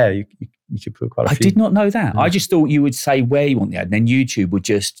you could put quite a few. I did not know that. I just thought you would say where you want the ad, and then YouTube would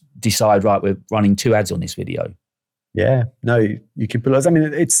just decide, right, we're running 2 ads on this video. Yeah, no, you can put loads. I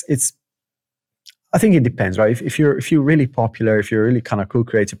mean, it's. I think it depends, right? If you're really popular, if you're a really kind of cool,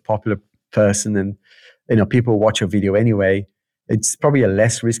 creative, popular person, and people watch your video anyway, it's probably a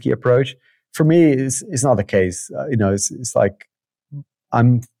less risky approach. For me, it's not the case. It's like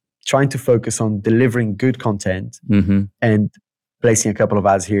I'm trying to focus on delivering good content, and placing a couple of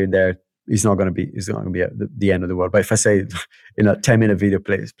ads here and there is not going to be the end of the world. But if I say in a 10-minute video,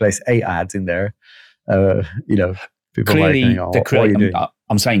 place 8 ads in there, people clearly, what are you doing?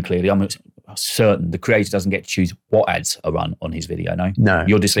 I'm saying clearly, I'm certain the creator doesn't get to choose what ads are run on his video. No,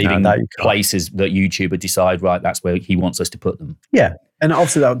 you're just leaving places that YouTube would decide, right, that's where he wants us to put them. Yeah, and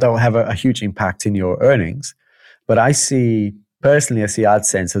obviously that will have a huge impact in your earnings. But I see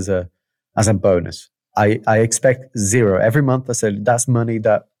AdSense as a bonus. I expect 0 every month. I said that's money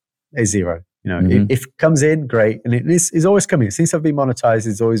that is 0. If it comes in, great, and it's always coming. Since I've been monetized,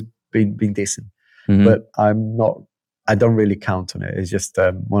 it's always been decent. But I don't really count on it. It's just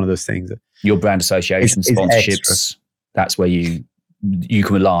one of those things. That your brand association, sponsorships, that's where you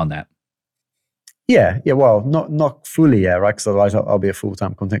can rely on that. Yeah. Well, not fully, right? Because otherwise I'll be a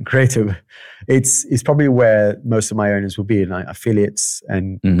full-time content creator. It's probably where most of my earnings will be, like affiliates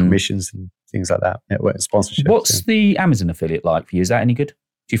and commissions and things like that. Sponsorships. What's the Amazon affiliate like for you? Is that any good?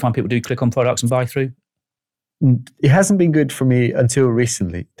 Do you find people do click on products and buy through? It hasn't been good for me until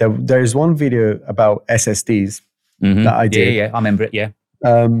recently. There's one video about SSDs that I did. Yeah, I remember it, yeah.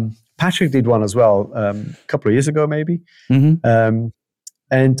 Patrick did one as well a couple of years ago, maybe. And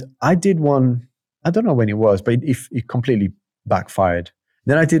I did one, I don't know when it was, but it completely backfired.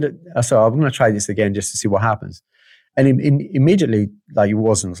 Then I did it. So I'm going to try this again just to see what happens. And immediately, like it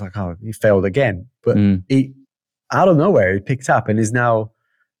wasn't like, oh, he failed again. But he, out of nowhere, it picked up and is now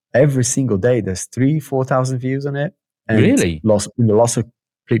every single day there's 3,000-4,000 views on it. And really? lots of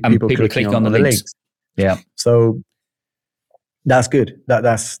people clicking on the links. Yeah. So that's good.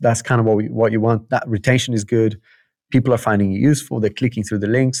 That's kind of what you want. That retention is good. People are finding it useful. They're clicking through the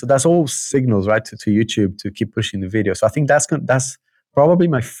links. So that's all signals, right, to YouTube to keep pushing the video. So I think that's probably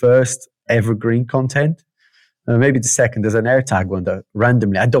my first evergreen content. Maybe the second, there's an AirTag one that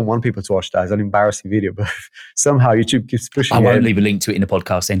randomly, I don't want people to watch that. It's an embarrassing video, but somehow YouTube keeps pushing it. I won't leave a link to it in the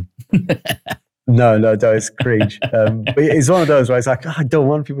podcast then. No, it's cringe. But it's one of those where it's like, I don't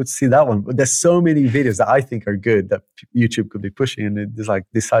want people to see that one. But there's so many videos that I think are good that YouTube could be pushing, and it's like,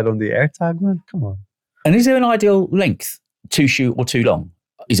 decide on the AirTag one? Come on. And is there an ideal length, too short or too long?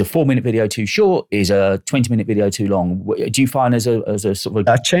 Is a 4-minute video too short? Is a 20-minute video too long? Do you find as a sort of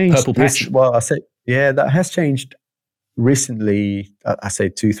that changed purple patch? Well, I say, yeah, that has changed recently. I say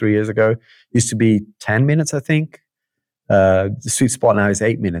 2-3 years ago. It used to be 10 minutes, I think. The sweet spot now is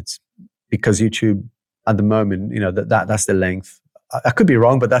 8 minutes because YouTube at the moment, that's the length. I could be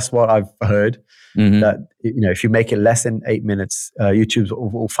wrong, but that's what I've heard. That if you make it less than 8 minutes, YouTube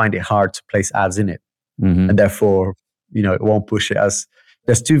will find it hard to place ads in it, and therefore, it won't push it as.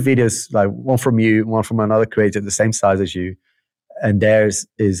 There's 2 videos, like one from you, one from another creator, the same size as you, and theirs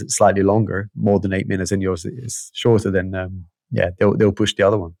is slightly longer, more than 8 minutes, and yours is shorter. Then, they'll push the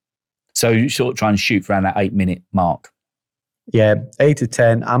other one. So you sort of try and shoot for around that 8-minute mark. Yeah, 8 to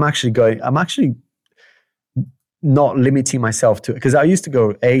 10. I'm actually not limiting myself to, because I used to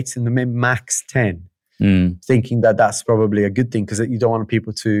go 8 and then max 10, thinking that that's probably a good thing because you don't want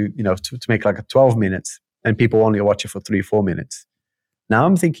people to make like a 12 minutes and people only watch it for 3-4 minutes. Now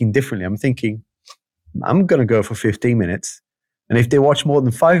I'm thinking differently. I'm thinking I'm going to go for 15 minutes. And if they watch more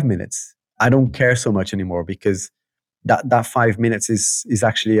than 5 minutes, I don't care so much anymore because that 5 minutes is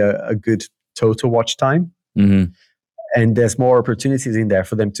actually a good total watch time. And there's more opportunities in there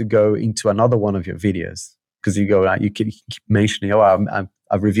for them to go into another one of your videos. Because you keep mentioning,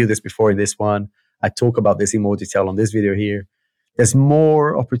 I've reviewed this before in this one. I talk about this in more detail on this video here. There's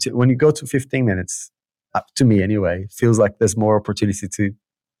more opportunity. When you go to 15 minutes, to me anyway, it feels like there's more opportunity to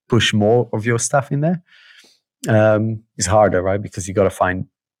push more of your stuff in there. It's harder, right? Because you got to find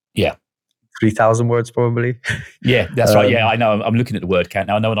 3,000 words probably. Yeah, that's right. Yeah, I know. I'm looking at the word count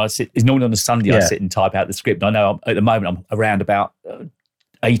now. I know when it's normally on a Sunday, I sit and type out the script. I know at the moment I'm around about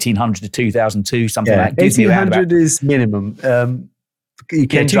 1,800 to 2,002, something like that. 1,800 is minimum. You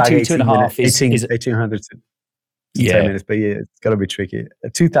can drag 2.5 is 1,800 to 10 minutes, but it's got to be tricky.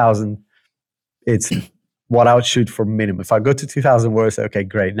 2,000, it's what I would shoot for minimum. If I go to 2,000 words, okay,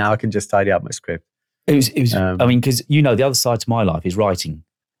 great. Now I can just tidy up my script. It was. I mean, because the other side to my life is writing,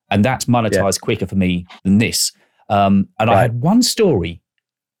 and that's monetized quicker for me than this. And I had one story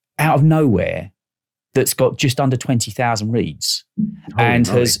out of nowhere that's got just under 20,000 reads, and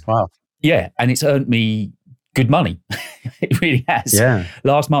it's earned me good money. It really has. Yeah.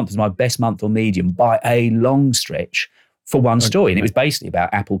 Last month was my best month on Medium by a long stretch for one story, and it was basically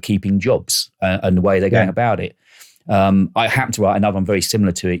about Apple keeping jobs and the way they're going about it. I happened to write another one very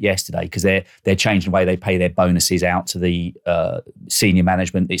similar to it yesterday because they're changing the way they pay their bonuses out to the senior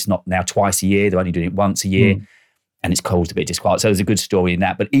management. It's not now twice a year; they're only doing it once a year, and it's caused a bit of disquiet. So there's a good story in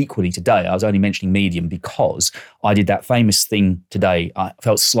that. But equally today, I was only mentioning Medium because I did that famous thing today. I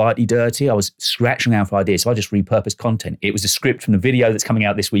felt slightly dirty. I was scratching around for ideas, so I just repurposed content. It was a script from the video that's coming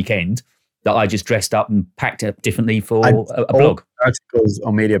out this weekend that I just dressed up and packed up differently for a blog. Articles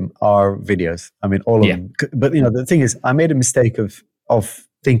on Medium are videos. I mean, all of them. But the thing is, I made a mistake of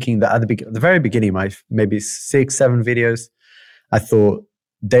thinking that at the very beginning, my maybe 6-7 videos, I thought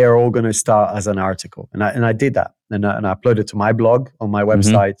they are all going to start as an article, and I did that, and I uploaded to my blog on my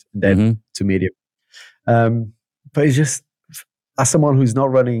website, and then to Medium. But it's just, as someone who's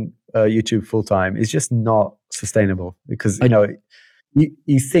not running YouTube full time, it's just not sustainable because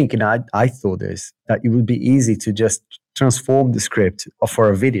You think, and I thought this, that it would be easy to just transform the script for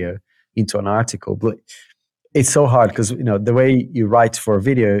a video into an article. But it's so hard because, the way you write for a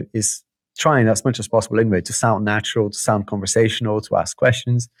video is trying as much as possible anyway to sound natural, to sound conversational, to ask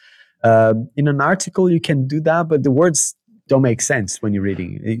questions. In an article, you can do that, but the words don't make sense when you're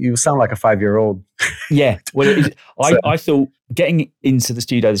reading it. You sound like a 5-year-old. Yeah. Well, I thought getting into the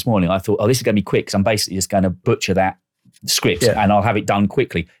studio this morning, I thought, this is going to be quick because I'm basically just going to butcher that script and I'll have it done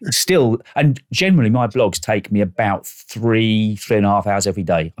quickly. Still, and generally my blogs take me about 3.5 hours every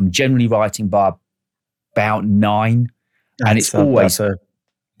day. I'm generally writing by about 9, and it's always a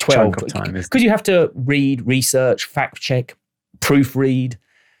 12 of time because you have to read, research, fact check, proofread.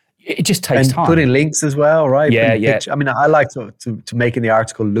 it just takes and time. Putting links as well, right? Yeah, I mean, I like to making the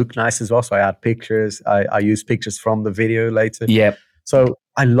article look nice as well. So I add pictures. I use pictures from the video later. Yeah. So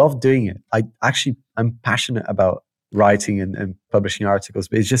I love doing it. I'm passionate about writing and publishing articles,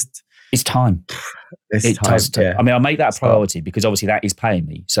 but it's time. It's time. Yeah. I mean, I make that a priority because obviously that is paying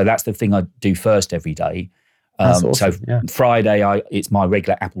me. So that's the thing I do first every day. That's awesome. So Friday, it's my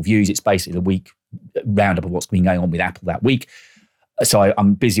regular Apple Views. It's basically the week roundup of what's been going on with Apple that week. So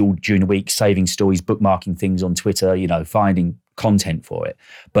I'm busy all during the week, saving stories, bookmarking things on Twitter, finding content for it.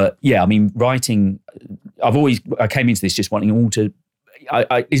 But yeah, I mean, writing, I came into this just wanting all to,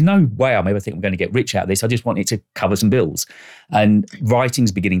 there's no way I'm ever think I'm going to get rich out of this. I just want it to cover some bills. And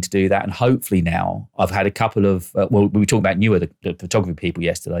writing's beginning to do that. And hopefully now I've had a couple of, we were talking about Newer, the photography people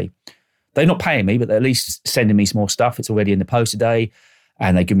yesterday. They're not paying me, but they're at least sending me some more stuff. It's already in the post today.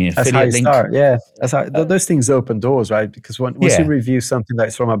 And they give me an affiliate link. Start. Yeah, that's how those things open doors, right? Because once you review something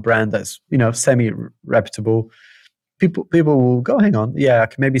that's from a brand that's semi-reputable, people will go, hang on, I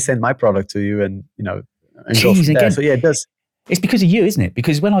can maybe send my product to you, and go from there. Again, so it does. It's because of you, isn't it?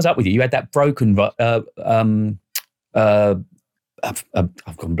 Because when I was up with you, you had that broken I've gone blank.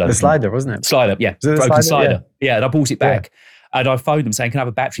 The slider, wasn't it? Slider, yeah, broken slider. Yeah, and I bought it back. Yeah. And I phoned them saying, can I have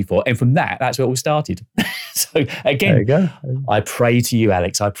a battery for it? And from that's where it all started. So again, there you go. I pray to you,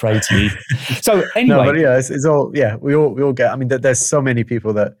 Alex. I pray to you. So anyway. No, but it's all, we all get, I mean, there's so many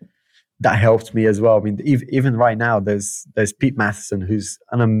people that helped me as well. I mean, even right now, there's Pete Matheson, who's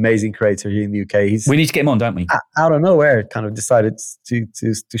an amazing creator here in the UK. We need to get him on, don't we? Out of nowhere, kind of decided to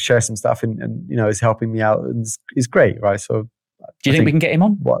share some stuff and is helping me out. And it's great, right? So do you think we can get him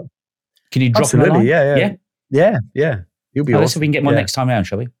on? What? Can you drop him a line? Yeah. You'll be awesome. So we can get him on next time around,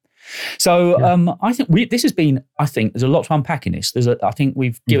 shall we? So I think this has been, there's a lot to unpack in this. I think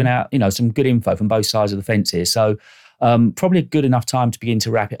we've given out, some good info from both sides of the fence here. So probably a good enough time to begin to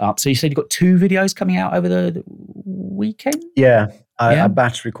wrap it up. So you said you've got 2 videos coming out over the weekend? Yeah. I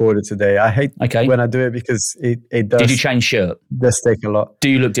batch recorded today. I hate when I do it because it does. Did you change shirt? Does take a lot. Do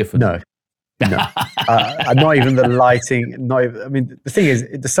you look different? No. Not even the lighting. I mean, the thing is,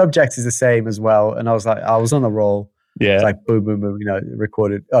 the subject is the same as well. And I was on a roll. Yeah. It's like boom, boom, boom,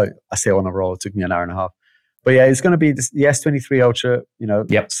 recorded. Oh, I say on a roll. It took me an hour and a half. But yeah, it's going to be the S23 Ultra,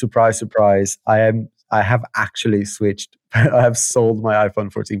 surprise, surprise. I have actually switched. I have sold my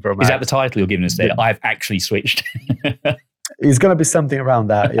iPhone 14 Pro Max. Is that the title you're giving us there? I've actually switched. It's going to be something around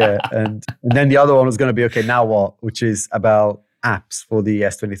that, yeah. And then the other one was going to be, okay, now what? Which is about apps for the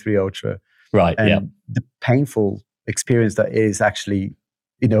S23 Ultra. Right, and the painful experience that is actually,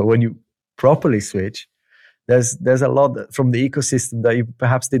 when you properly switch, there's a lot from the ecosystem that you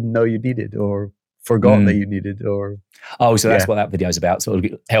perhaps didn't know you needed or forgot that you needed. Or so that's what that video is about, sort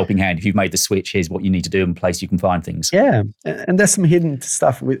of helping hand. If you've made the switch, here's what you need to do and place you can find things. Yeah, and there's some hidden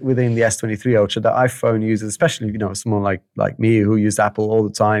stuff within the S23 Ultra that iPhone users, especially someone like me who use Apple all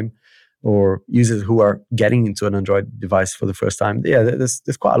the time, or users who are getting into an Android device for the first time. Yeah, there's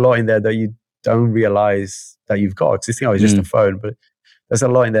quite a lot in there that you don't realize that you've got. Because you think, it's just a phone, but there's a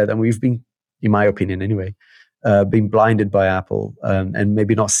lot in there that we've been, in my opinion anyway, being blinded by Apple and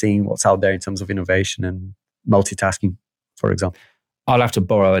maybe not seeing what's out there in terms of innovation and multitasking, for example. I'll have to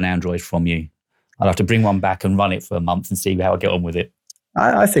borrow an Android from you. I'll have to bring one back and run it for a month and see how I get on with it.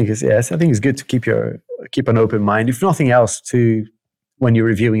 I think it's good to keep an open mind, if nothing else, to when you're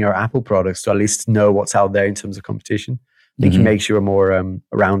reviewing your Apple products, to at least know what's out there in terms of competition. I think it makes you a more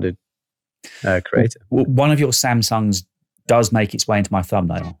rounded creator. One of your Samsungs does make its way into my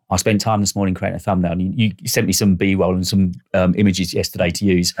thumbnail. I spent time this morning creating a thumbnail, and you sent me some B-roll and some images yesterday to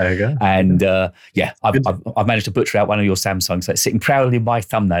use. There you go. And I've managed to butcher out one of your Samsungs. So it's sitting proudly in my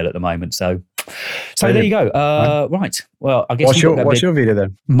thumbnail at the moment. So there you go. Right. Well, I guess what's your video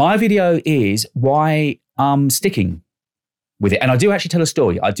then? My video is why I'm sticking with it, and I do actually tell a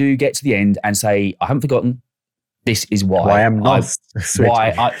story. I do get to the end and say I haven't forgotten. This is why I'm not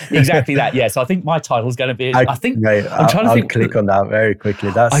exactly that. Yes, I think my title is going to be. I'm trying to think. Click on that very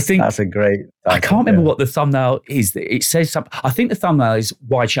quickly. That's a great. I can't remember what the thumbnail is. It says something. I think the thumbnail is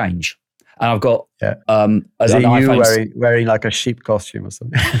why change, and I've got. Is it you wearing like a sheep costume or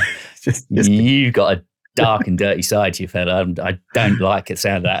something? just you've got a dark and dirty side to you, fella. I don't like the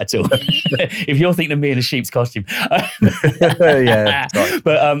sound of that at all. If you're thinking of me in a sheep's costume, yeah.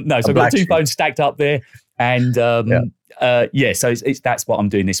 But no. So I've got 2 phones stacked up there. And so that's what I'm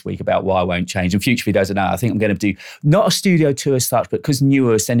doing this week about why I won't change. And future videos, I think I'm going to do not a studio tour as such, but because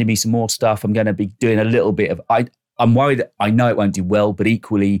Newer is sending me some more stuff, I'm going to be doing a little bit of. I I'm worried that I know it won't do well, but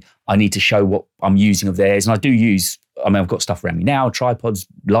equally I need to show what I'm using of theirs. And I do use, I've got stuff around me now, tripods,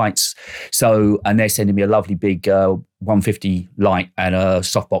 lights. So, and they're sending me a lovely big 150 light and a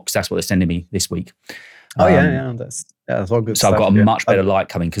softbox. That's what they're sending me this week. That's all good so stuff. I've got a much better light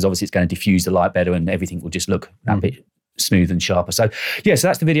coming because obviously it's going to diffuse the light better and everything will just look a bit smooth and sharper. So yeah, so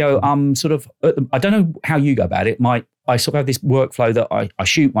that's the video. Sort of, I don't know how you go about it. I sort of have this workflow that I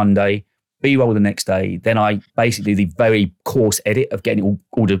shoot one day, B-roll the next day, then I basically do the very coarse edit of getting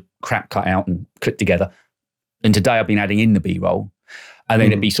all the crap cut out and clipped together. And today I've been adding in the B-roll. And then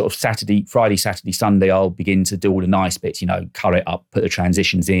it'd be sort of Friday, Saturday, Sunday, I'll begin to do all the nice bits, cut it up, put the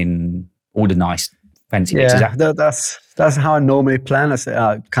transitions in, all the nice fancy bits. That's how I normally plan.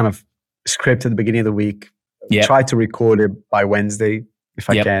 I kind of script at the beginning of the week. Yep. Try to record it by Wednesday if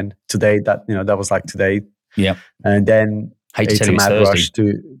I can. Today, that was like today. Yeah. And then it's a mad rush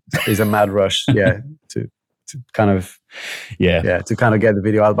to kind of to kind of get the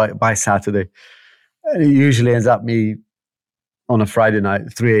video out by Saturday. And it usually ends up me on a Friday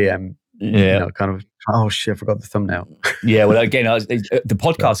night, 3 a.m. Kind of, oh shit, I forgot the thumbnail. Yeah, well, again, the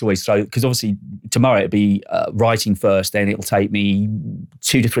podcast always throw, because obviously tomorrow it'll be writing first, then it'll take me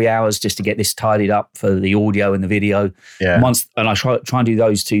 2 to 3 hours just to get this tidied up for the audio and the video. Yeah. And I try and do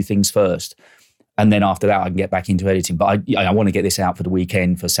those two things first. And then after that, I can get back into editing. But I want to get this out for the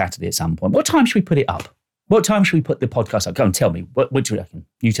weekend, for Saturday at some point. What time should we put it up? What time should we put the podcast up? Go and tell me. What do you reckon?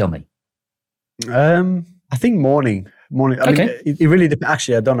 You tell me. I think morning. I mean, it really depends.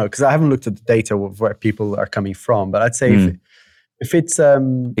 Actually, I don't know, because I haven't looked at the data of where people are coming from. But I'd say if it's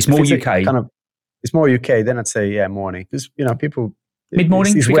more UK, it's more UK. Then I'd say morning, because people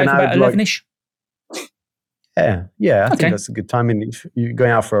mid-morning. Should we go for about 11ish? I think that's a good time. And if you're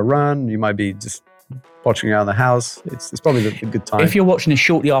going out for a run, you might be just watching around the house. It's probably a good time. If you're watching us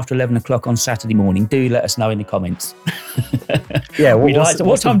shortly after 11 o'clock on Saturday morning, do let us know in the comments. Yeah,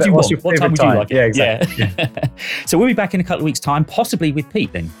 what time do you want? What time would you like? Yeah, exactly. Yeah. So we'll be back in a couple of weeks' time, possibly with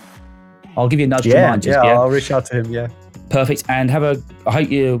Pete then. I'll give you a nudge to remind you. I'll reach out to him, yeah. Perfect. And I hope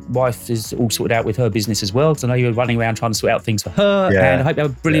your wife is all sorted out with her business as well, because I know you're running around trying to sort out things for her. Yeah. And I hope you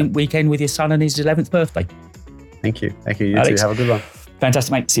have a brilliant weekend with your son and his 11th birthday. Thank you. You Alex, too. Have a good one.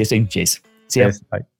 Fantastic, mate. See you soon. Cheers. See ya. Bye.